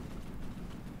Holland.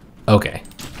 Okay.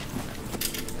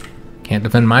 Can't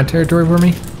defend my territory for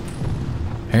me?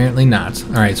 Apparently not.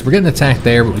 Alright, so we're getting attacked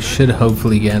there, but we should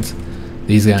hopefully get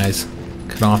these guys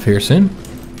cut off here soon.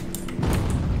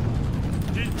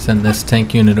 Send this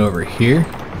tank unit over here.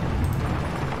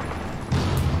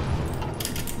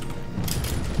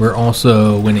 We're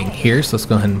also winning here, so let's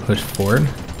go ahead and push forward.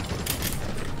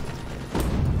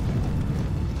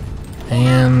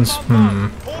 And,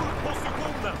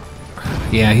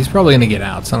 yeah, he's probably going to get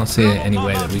out, so I don't see any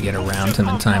way that we get around him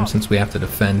in time since we have to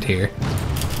defend here.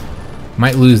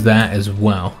 Might lose that as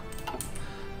well.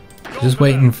 Just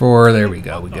waiting for, there we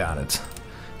go, we got it.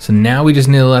 So now we just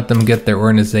need to let them get their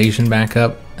organization back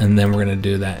up, and then we're going to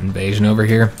do that invasion over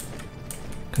here.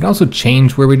 Could also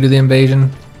change where we do the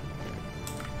invasion.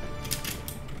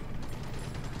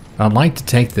 I'd like to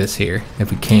take this here,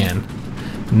 if we can.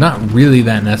 Not really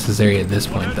that necessary at this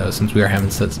point, though, since we are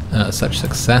having such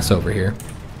success over here.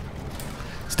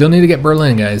 Still need to get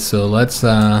Berlin, guys, so let's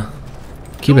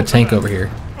keep a tank over here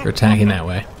for attacking that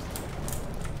way.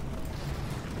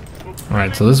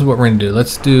 Alright, so this is what we're going to do.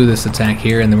 Let's do this attack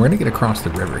here, and then we're going to get across the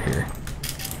river here.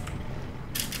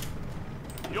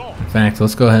 In fact,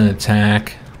 let's go ahead and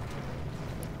attack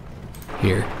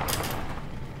here.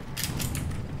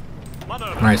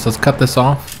 Alright, so let's cut this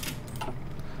off.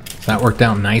 That worked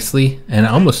out nicely, and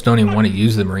I almost don't even want to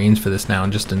use the Marines for this now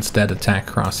and just instead attack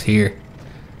across here.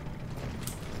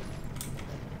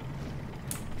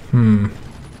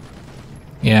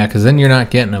 Yeah, because then you're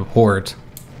not getting a port.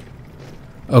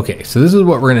 Okay, so this is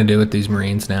what we're going to do with these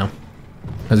Marines now.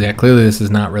 Because yeah, clearly this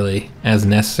is not really as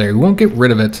necessary. We won't get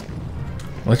rid of it.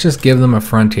 Let's just give them a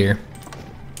front here.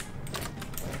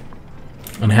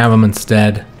 And have them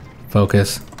instead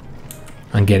focus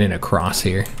on getting across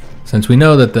here. Since we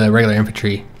know that the regular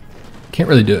infantry can't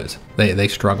really do it. They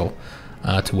struggle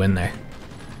to win there.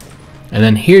 And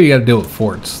then here you got to deal with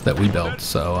forts that we built.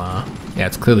 So yeah,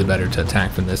 it's clearly better to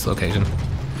attack from this location.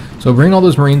 So bring all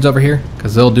those Marines over here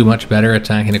because they'll do much better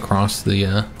attacking across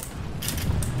the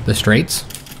straits.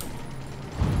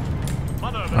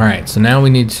 All right, so now we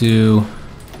need to,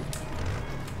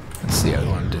 let's see how we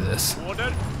want to do this. All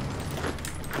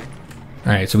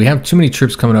right, so we have too many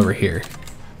troops coming over here.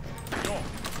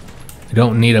 We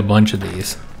don't need a bunch of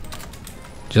these.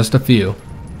 Just a few.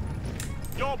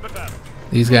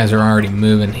 These guys are already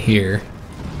moving here.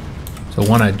 So I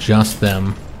want to adjust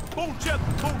them.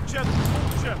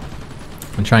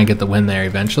 And try and get the win there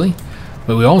eventually.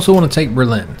 But we also want to take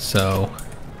Berlin, so...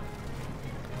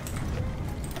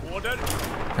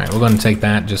 Alright, we're going to take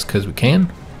that just because we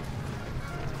can.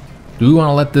 Do we want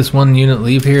to let this one unit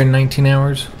leave here in 19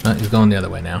 hours? Oh, he's going the other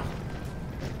way now.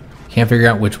 Can't figure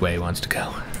out which way he wants to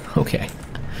go. Okay.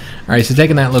 Alright, so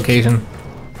taking that location.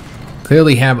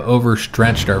 Clearly have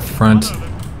overstretched our front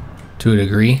to a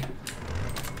degree.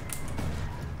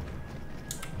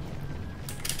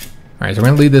 Alright, so we're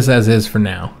going to leave this as is for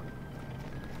now.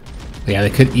 But yeah, they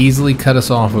could easily cut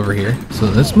us off over here. So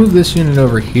let's move this unit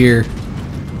over here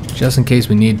just in case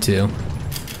we need to.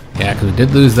 Yeah, because we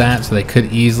did lose that, so they could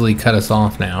easily cut us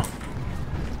off now.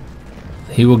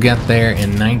 He will get there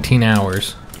in 19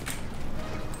 hours.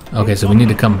 Okay, so we need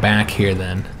to come back here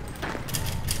then.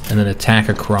 And then attack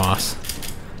across.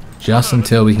 Just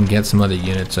until we can get some other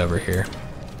units over here.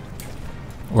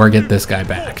 Or get this guy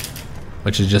back.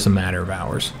 Which is just a matter of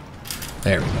hours.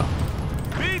 There we go.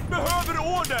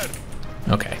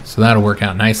 Okay, so that'll work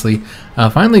out nicely.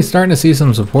 Finally starting to see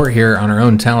some support here on our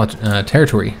own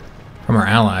territory from our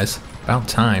allies. About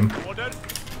time.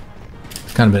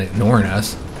 It's kind of been ignoring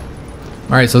us.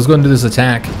 Alright, so let's go and do this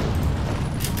attack.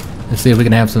 And see if we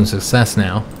can have some success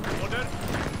now.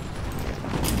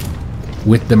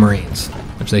 With the Marines.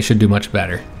 Which they should do much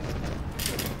better.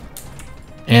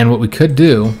 And what we could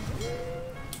do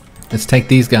is take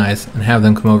these guys and have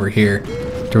them come over here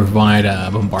to provide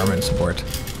bombardment support.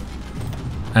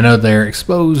 I know they're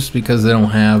exposed because they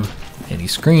don't have any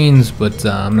screens, but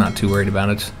I'm not too worried about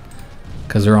it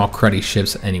because they're all cruddy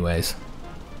ships anyways.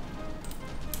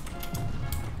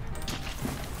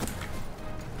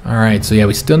 Alright, so yeah,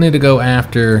 we still need to go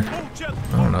after...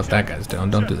 I don't know if that guy's doing.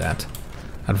 Don't do that.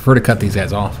 I'd prefer to cut these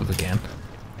guys off if we can.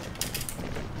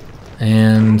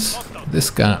 And this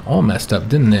got all messed up,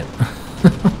 didn't it?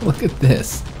 Look at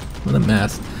this. What a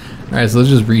mess. Alright, so let's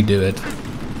just redo it.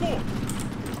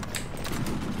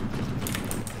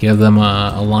 Give them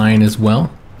a line as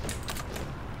well.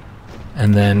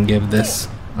 And then give this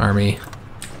army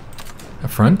a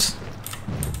front.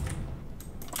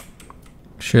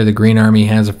 Sure, the green army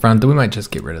has a front, though we might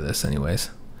just get rid of this anyways.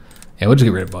 Yeah, we'll just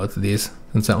get rid of both of these,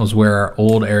 since that was where our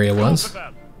old area was.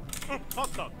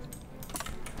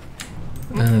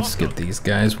 And let's get these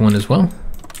guys one as well.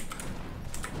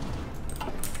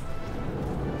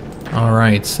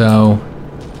 Alright, so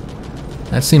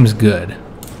that seems good.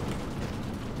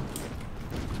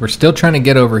 We're still trying to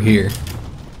get over here.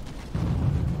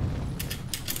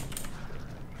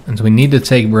 And so we need to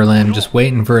take Berlin, just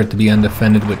waiting for it to be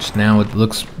undefended, which now it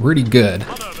looks pretty good.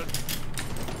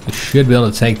 We should be able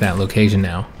to take that location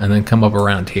now, and then come up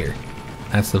around here.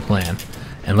 That's the plan.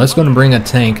 And let's go and bring a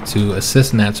tank to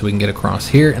assist in that so we can get across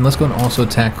here, and let's go and also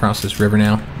attack across this river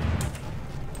now.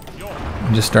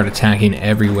 And just start attacking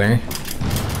everywhere.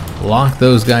 Lock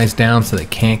those guys down so they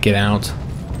can't get out.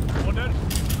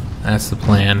 That's the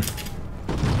plan.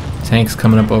 Tanks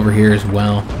coming up over here as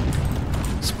well.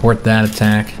 Support that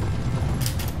attack.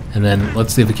 And then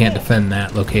let's see if we can't defend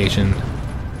that location.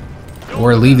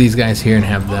 Or leave these guys here and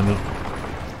have them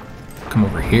come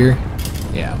over here.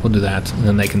 Yeah, we'll do that. And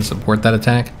then they can support that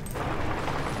attack.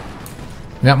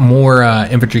 We got more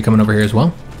infantry coming over here as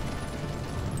well.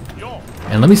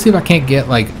 And let me see if I can't get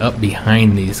like up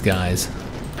behind these guys.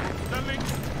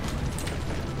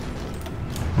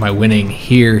 By winning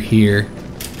here, here,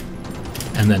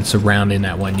 and then surrounding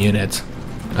that one unit.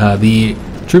 The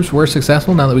troops were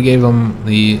successful now that we gave them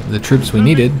the troops we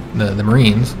needed, the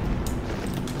Marines.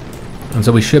 And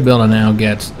so we should be able to now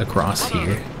get across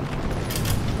here.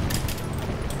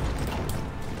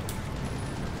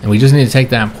 And we just need to take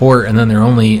that port, and then their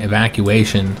only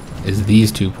evacuation is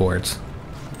these two ports.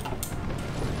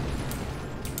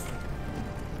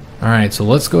 Alright, so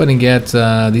let's go ahead and get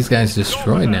these guys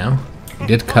destroyed now. We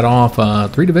did cut off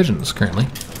 3 divisions currently.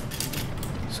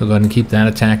 So go ahead and keep that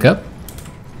attack up.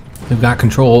 We've got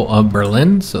control of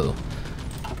Berlin, so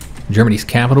Germany's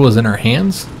capital is in our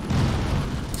hands.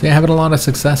 So yeah, having a lot of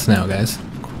success now, guys.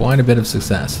 Quite a bit of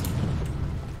success.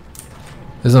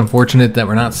 It's unfortunate that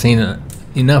we're not seeing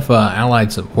enough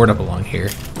allied support up along here.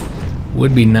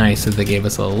 Would be nice if they gave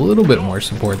us a little bit more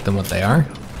support than what they are.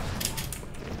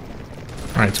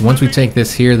 Alright, so once we take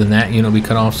this here, then that unit will be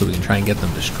cut off so we can try and get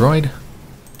them destroyed.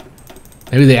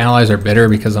 Maybe the allies are bitter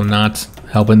because I'm not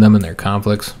helping them in their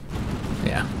conflicts.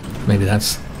 Yeah, maybe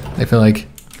that's... They feel like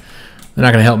they're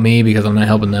not going to help me because I'm not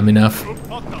helping them enough.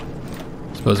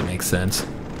 I suppose it makes sense.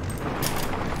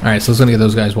 Alright, so let's get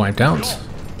those guys wiped out.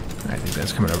 Alright, these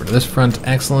guys coming over to this front.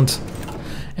 Excellent.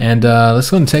 And let's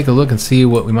go and take a look and see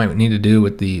what we might need to do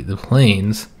with the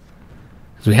planes.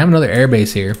 Because we have another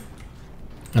airbase here.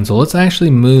 And so let's actually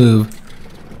move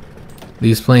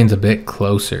these planes a bit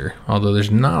closer, although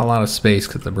there's not a lot of space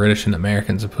because the British and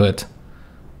Americans have put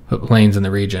planes in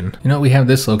the region. You know, we have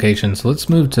this location, so let's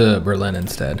move to Berlin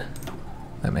instead.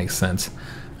 That makes sense.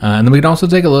 And then we can also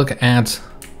take a look at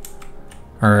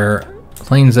our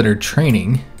planes that are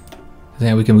training.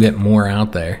 Yeah, we can get more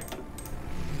out there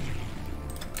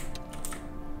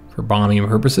for bombing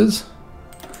purposes.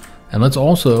 And let's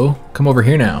also come over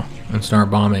here now and start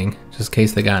bombing, just in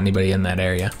case they got anybody in that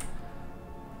area.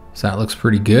 So that looks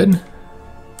pretty good.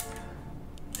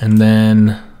 And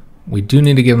then we do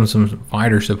need to give them some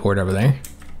fighter support over there.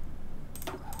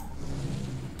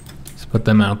 Let's put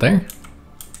them out there.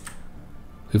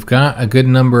 We've got a good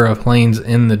number of planes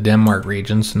in the Denmark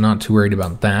region, so not too worried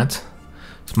about that.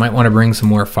 So might want to bring some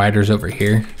more fighters over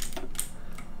here.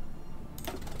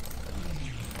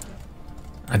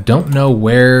 I don't know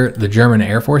where the German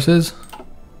Air Force is.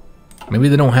 Maybe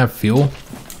they don't have fuel.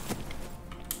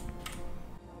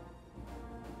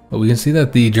 But we can see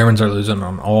that the Germans are losing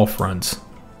on all fronts.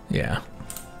 Yeah.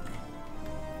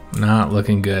 Not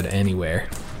looking good anywhere.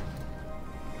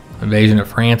 Invasion of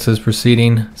France is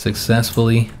proceeding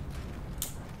successfully.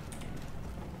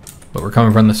 But we're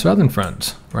coming from the southern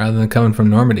front rather than coming from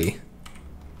Normandy,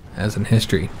 as in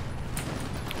history.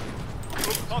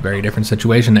 It's a very different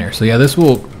situation there. So yeah, this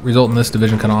will result in this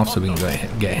division cut off so we can go ahead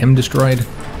and get him destroyed.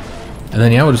 And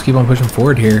then yeah, we'll just keep on pushing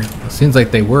forward here. It seems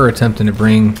like they were attempting to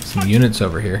bring some units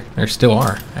over here. There still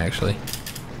are, actually.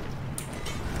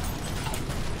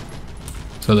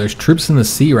 So there's troops in the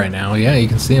sea right now. Yeah, you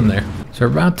can see them there. So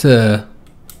we're about to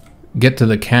get to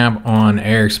the cap on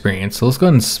air experience. So let's go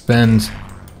ahead and spend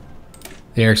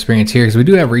the air experience here because we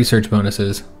do have research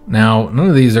bonuses. Now, none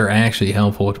of these are actually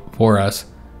helpful for us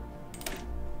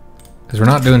Because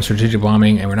we're not doing strategic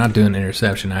bombing and we're not doing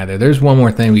interception either. There's one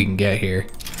more thing we can get here.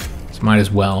 So might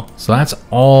as well. So that's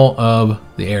all of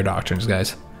the air doctrines,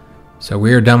 guys. So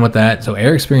we are done with that. So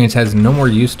air experience has no more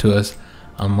use to us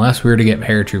unless we were to get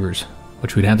paratroopers,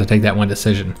 which we'd have to take that one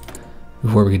decision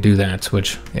before we could do that,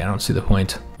 which, yeah, I don't see the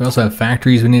point. We also have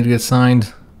factories we need to get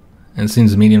signed. And it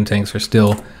seems the medium tanks are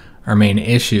still our main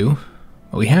issue.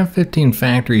 But we have 15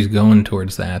 factories going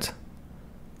towards that.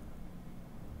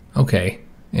 Okay.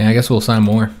 Yeah, I guess we'll sign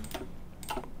more.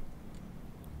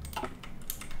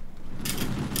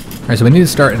 Alright, so we need to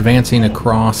start advancing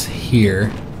across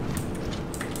here.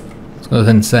 Let's go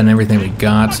ahead and send everything we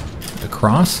got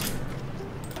across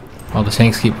while the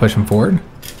tanks keep pushing forward.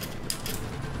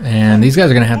 And these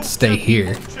guys are going to have to stay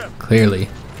here, clearly.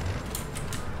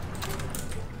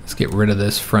 Let's get rid of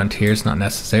this front here. It's not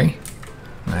necessary.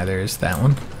 Neither is that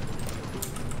one.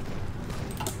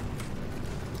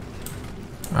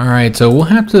 Alright, so we'll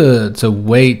have to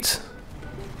wait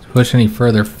to push any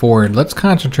further forward. Let's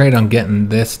concentrate on getting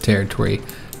this territory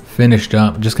finished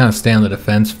up. Just kind of stay on the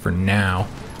defense for now.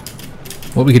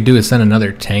 What we could do is send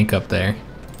another tank up there,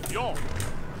 so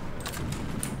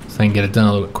I can get it done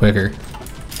a little bit quicker.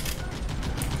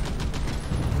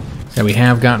 So we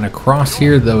have gotten across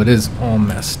here, though it is all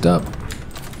messed up. So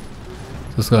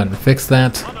let's go ahead and fix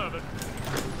that.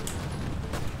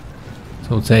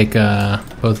 So we'll take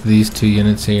both of these 2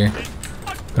 units here,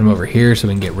 put them over here so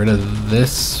we can get rid of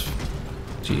this.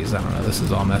 Jeez, I don't know, this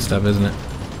is all messed up, isn't it?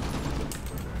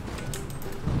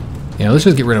 Yeah, let's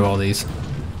just get rid of all these.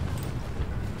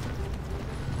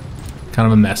 Kind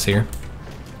of a mess here.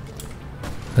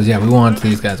 Because, yeah, we want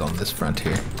these guys on this front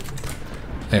here.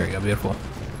 There we go, beautiful.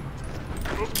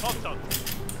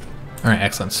 Alright,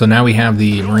 excellent. So now we have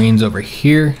the Marines over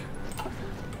here.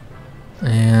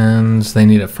 And they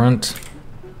need a front.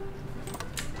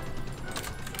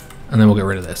 And then we'll get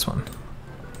rid of this one.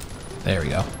 There we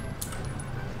go.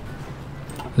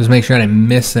 Just make sure I didn't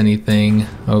miss anything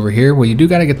over here. Well, you do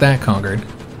got to get that conquered.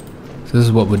 So this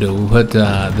is what we'll do. We'll put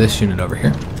this unit over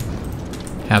here.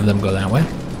 Have them go that way.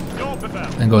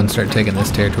 And go and start taking this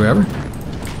territory over.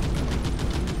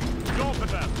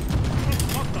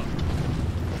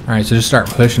 Alright, so just start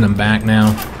pushing them back now.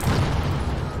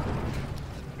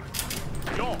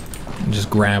 And just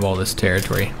grab all this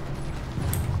territory.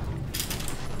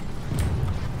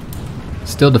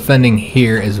 Still defending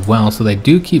here as well, so they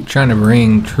do keep trying to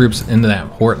bring troops into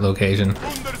that port location.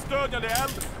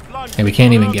 And we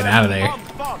can't even get out of there.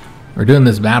 We're doing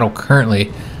this battle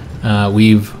currently.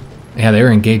 They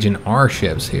were engaging our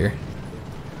ships here.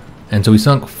 And so we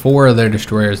sunk 4 of their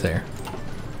destroyers there.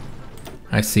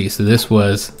 I see, so this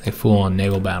was a full-on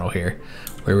naval battle here,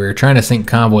 where we were trying to sink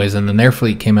convoys, and then their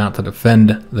fleet came out to defend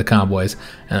the convoys,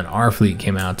 and then our fleet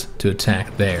came out to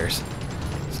attack theirs.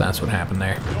 So that's what happened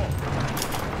there.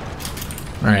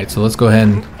 Alright, so let's go ahead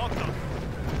and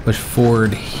push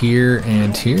forward here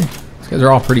and here. These guys are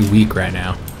all pretty weak right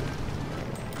now.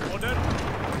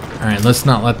 Alright, let's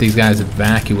not let these guys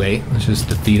evacuate. Let's just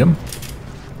defeat them.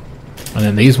 And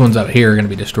then these ones up here are going to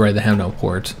be destroyed. They have no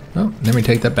ports. Oh, let me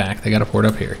take that back. They got a port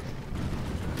up here.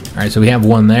 Alright, so we have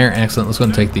one there. Excellent. Let's go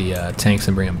and take the tanks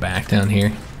and bring them back down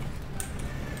here.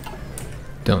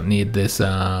 Don't need this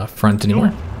front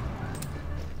anymore.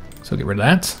 So get rid of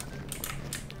that.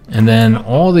 And then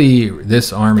all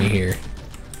this army here,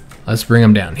 let's bring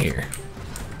them down here.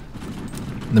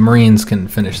 The Marines can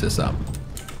finish this up.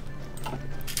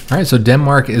 Alright, so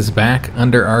Denmark is back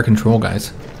under our control,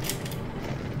 guys.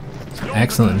 So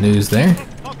excellent news there.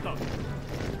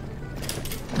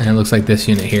 And it looks like this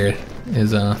unit here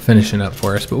is finishing up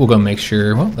for us, but we'll go make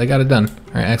sure, well, they got it done.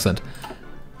 Alright, excellent.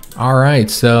 Alright,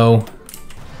 so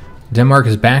Denmark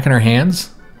is back in our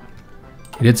hands.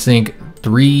 We did sink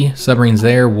 3 submarines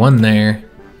there, 1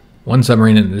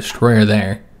 submarine and a destroyer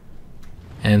there,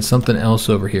 and something else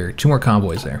over here. 2 more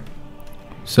convoys there.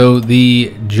 So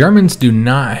the Germans do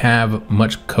not have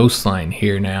much coastline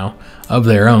here now of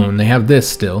their own. They have this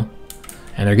still,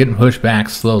 and they're getting pushed back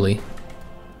slowly.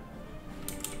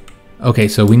 Okay,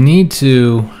 so we need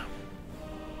to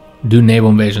do naval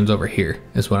invasions over here,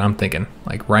 is what I'm thinking.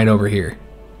 Like right over here.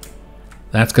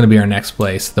 That's going to be our next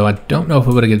place, though I don't know if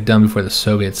we're going to get it done before the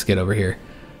Soviets get over here.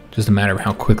 Just a matter of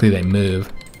how quickly they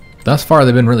move. Thus far,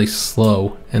 they've been really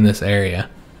slow in this area.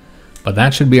 But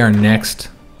that should be our next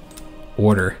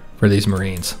order for these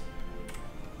Marines,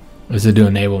 is to do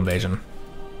a naval invasion.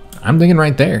 I'm thinking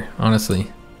right there,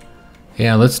 honestly.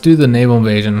 Yeah, let's do the naval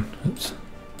invasion. Oops.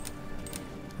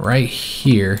 Right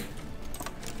here.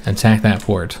 Attack that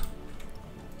port.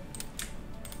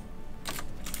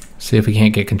 See if we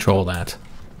can't get control of that.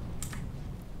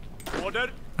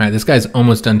 Alright, this guy's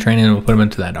almost done training, and we'll put him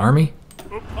into that army.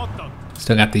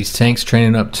 Still got these tanks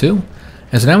training up too.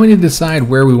 And so now we need to decide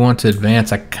where we want to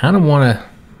advance. I kind of want to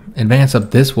advance up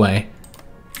this way.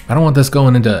 I don't want this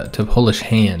going into Polish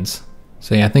hands.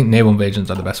 So yeah, I think naval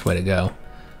invasions are the best way to go.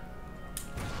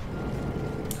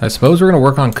 I suppose we're going to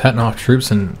work on cutting off troops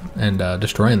and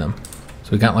destroying them. So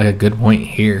we got like a good point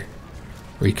here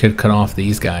where you could cut off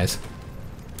these guys.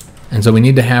 And so we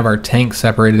need to have our tanks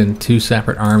separated in two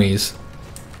separate armies,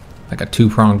 like a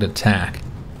two-pronged attack.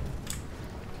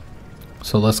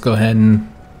 So let's go ahead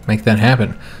and make that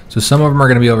happen. So some of them are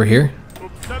going to be over here. So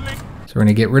we're going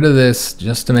to get rid of this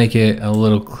just to make it a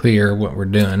little clear what we're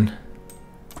doing.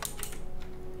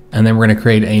 And then we're going to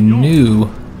create a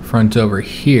new front over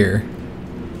here.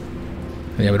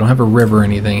 Yeah, we don't have a river or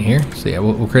anything here. So yeah,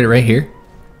 we'll create it right here.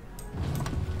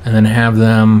 And then have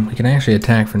them, we can actually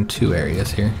attack from two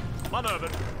areas here.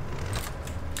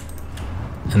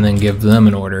 And then give them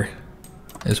an order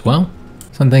as well.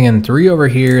 So I'm thinking 3 over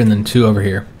here and then 2 over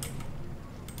here.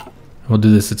 We'll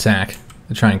do this attack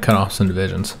to try and cut off some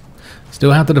divisions.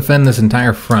 Still have to defend this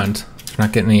entire front. We're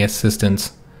not getting any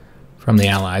assistance from the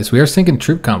allies. We are sinking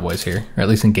troop convoys here, or at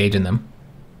least engaging them.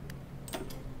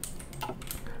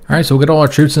 Alright, so we'll get all our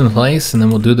troops in place and then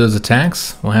we'll do those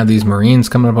attacks. We'll have these Marines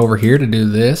coming up over here to do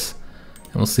this.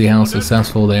 And we'll see how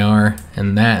successful they are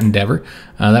in that endeavor.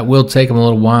 That will take them a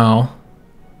little while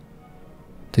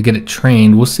to get it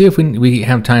trained. We'll see if we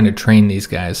have time to train these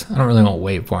guys. I don't really want to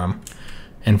wait for them.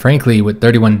 And frankly, with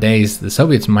 31 days, the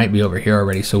Soviets might be over here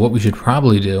already. So what we should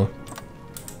probably do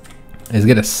is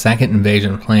get a second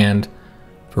invasion planned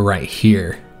for right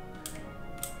here.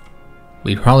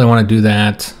 We'd probably want to do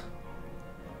that.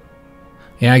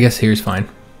 Yeah, I guess here's fine.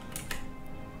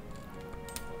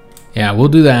 Yeah, we'll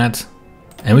do that.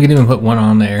 And we can even put one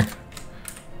on there,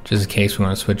 just in case we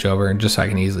want to switch over, just so I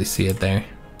can easily see it there.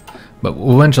 But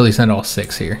we'll eventually send all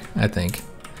 6 here, I think.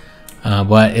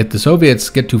 But if the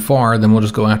Soviets get too far, then we'll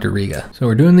just go after Riga. So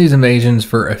we're doing these invasions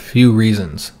for a few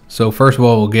reasons. So first of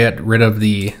all, we'll get rid of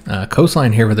the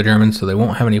coastline here for the Germans, so they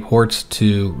won't have any ports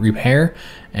to repair.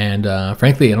 And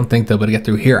frankly, I don't think they'll be able to get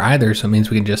through here either, so it means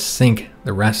we can just sink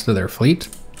the rest of their fleet.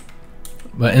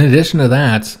 But in addition to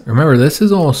that, remember, this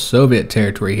is all Soviet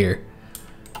territory here.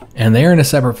 And they're in a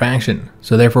separate faction,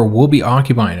 so therefore we'll be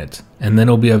occupying it, and then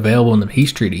it'll be available in the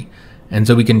peace treaty. And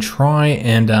so we can try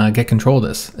and get control of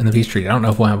this in the peace treaty. I don't know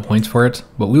if we'll have points for it,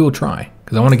 but we will try,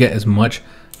 because I want to get as much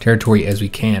territory as we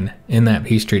can in that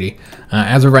peace treaty.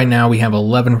 As of right now, we have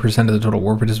 11% of the total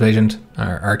war participation.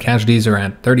 Our casualties are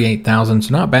at 38,000,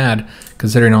 so not bad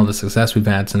considering all the success we've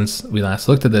had since we last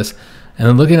looked at this. And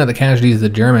then looking at the casualties of the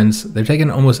Germans, they've taken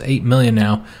almost 8 million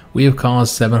now. We have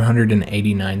caused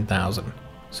 789,000.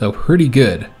 So pretty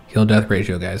good kill-death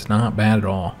ratio, guys. Not bad at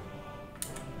all.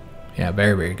 Yeah,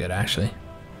 very, very good, actually.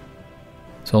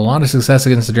 So a lot of success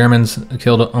against the Germans.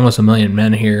 Killed almost 1 million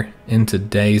men here in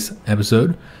today's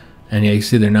episode. And yeah, you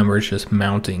see their numbers just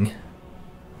mounting.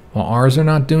 While ours are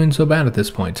not doing so bad at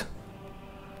this point.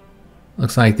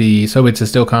 Looks like the Soviets have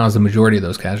still caused the majority of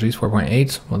those casualties,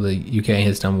 4.8, while the UK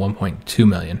has done 1.2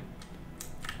 million.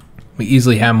 We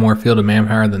easily have more field of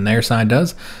manpower than their side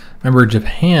does. Remember,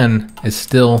 Japan is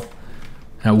still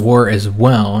at war as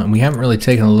well, and we haven't really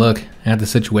taken a look at the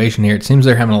situation here. It seems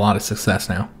they're having a lot of success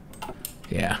now.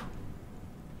 Yeah.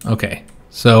 Okay,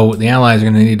 so the Allies are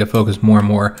going to need to focus more and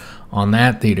more on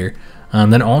that theater.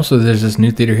 Then also there's this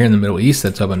new theater here in the Middle East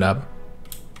that's opened up.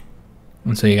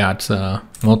 And so you got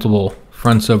multiple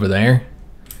fronts over there.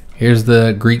 Here's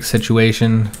the Greek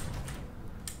situation.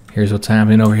 Here's what's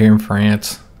happening over here in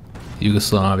France,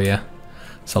 Yugoslavia.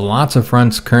 So lots of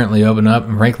fronts currently open up,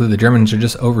 and frankly the Germans are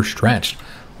just overstretched.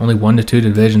 Only 1 to 2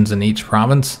 divisions in each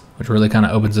province, which really kind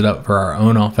of opens it up for our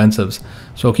own offensives.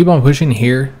 So we'll keep on pushing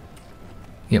here,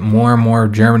 get more and more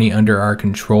of Germany under our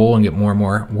control, and get more and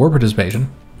more war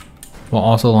participation, while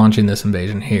also launching this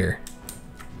invasion here.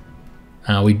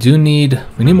 We need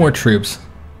more troops.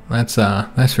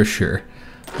 That's for sure.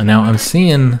 And now I'm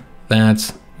seeing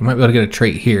that we might be able to get a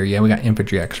trait here. Yeah, we got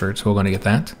infantry experts, so we're going to get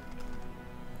that.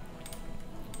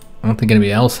 I don't think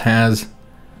anybody else has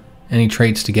any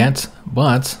traits to get,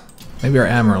 but maybe our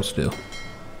admirals do.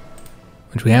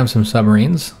 Which we have some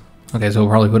submarines. Okay, so we'll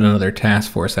probably put another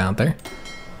task force out there.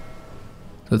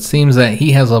 So it seems that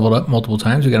he has leveled up multiple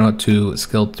times. We got him up to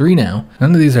skill 3 now.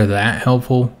 None of these are that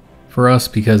helpful for us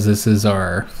because this is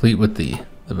our fleet with the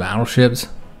battleships.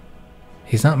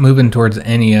 He's not moving towards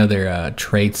any other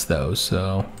traits though,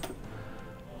 so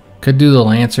could do the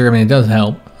Lancer. I mean, it does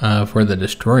help for the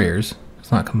destroyers.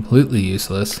 It's not completely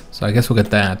useless, so I guess we'll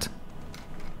get that.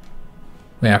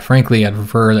 Yeah, frankly, I'd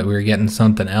prefer that we were getting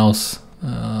something else,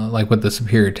 like with the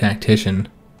superior tactician,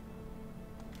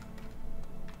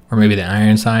 or maybe the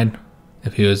Ironside.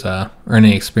 if he was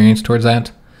earning experience towards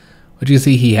that. But you can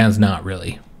see he has not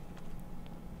really.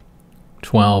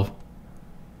 12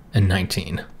 and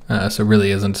 19. So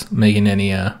really isn't making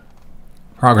any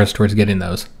progress towards getting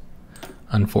those,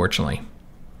 unfortunately.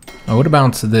 What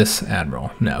about this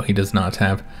admiral? No, he does not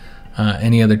have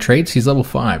any other traits. He's level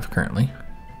 5 currently.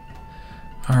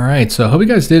 Alright, so I hope you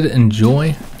guys did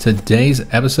enjoy today's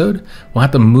episode. We'll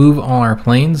have to move all our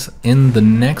planes in the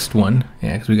next one.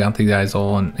 Yeah, because we got the guys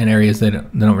all in areas they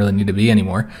don't really need to be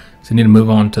anymore. So we need to move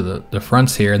on to the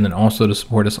fronts here, and then also to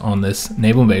support us on this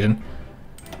naval invasion,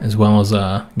 as well as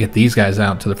get these guys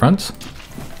out to the fronts.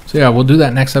 So yeah, we'll do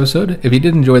that next episode. If you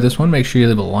did enjoy this one, make sure you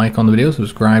leave a like on the video,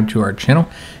 subscribe to our channel,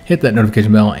 hit that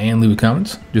notification bell, and leave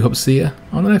comments. Do hope to see you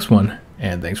on the next one,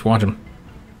 and thanks for watching.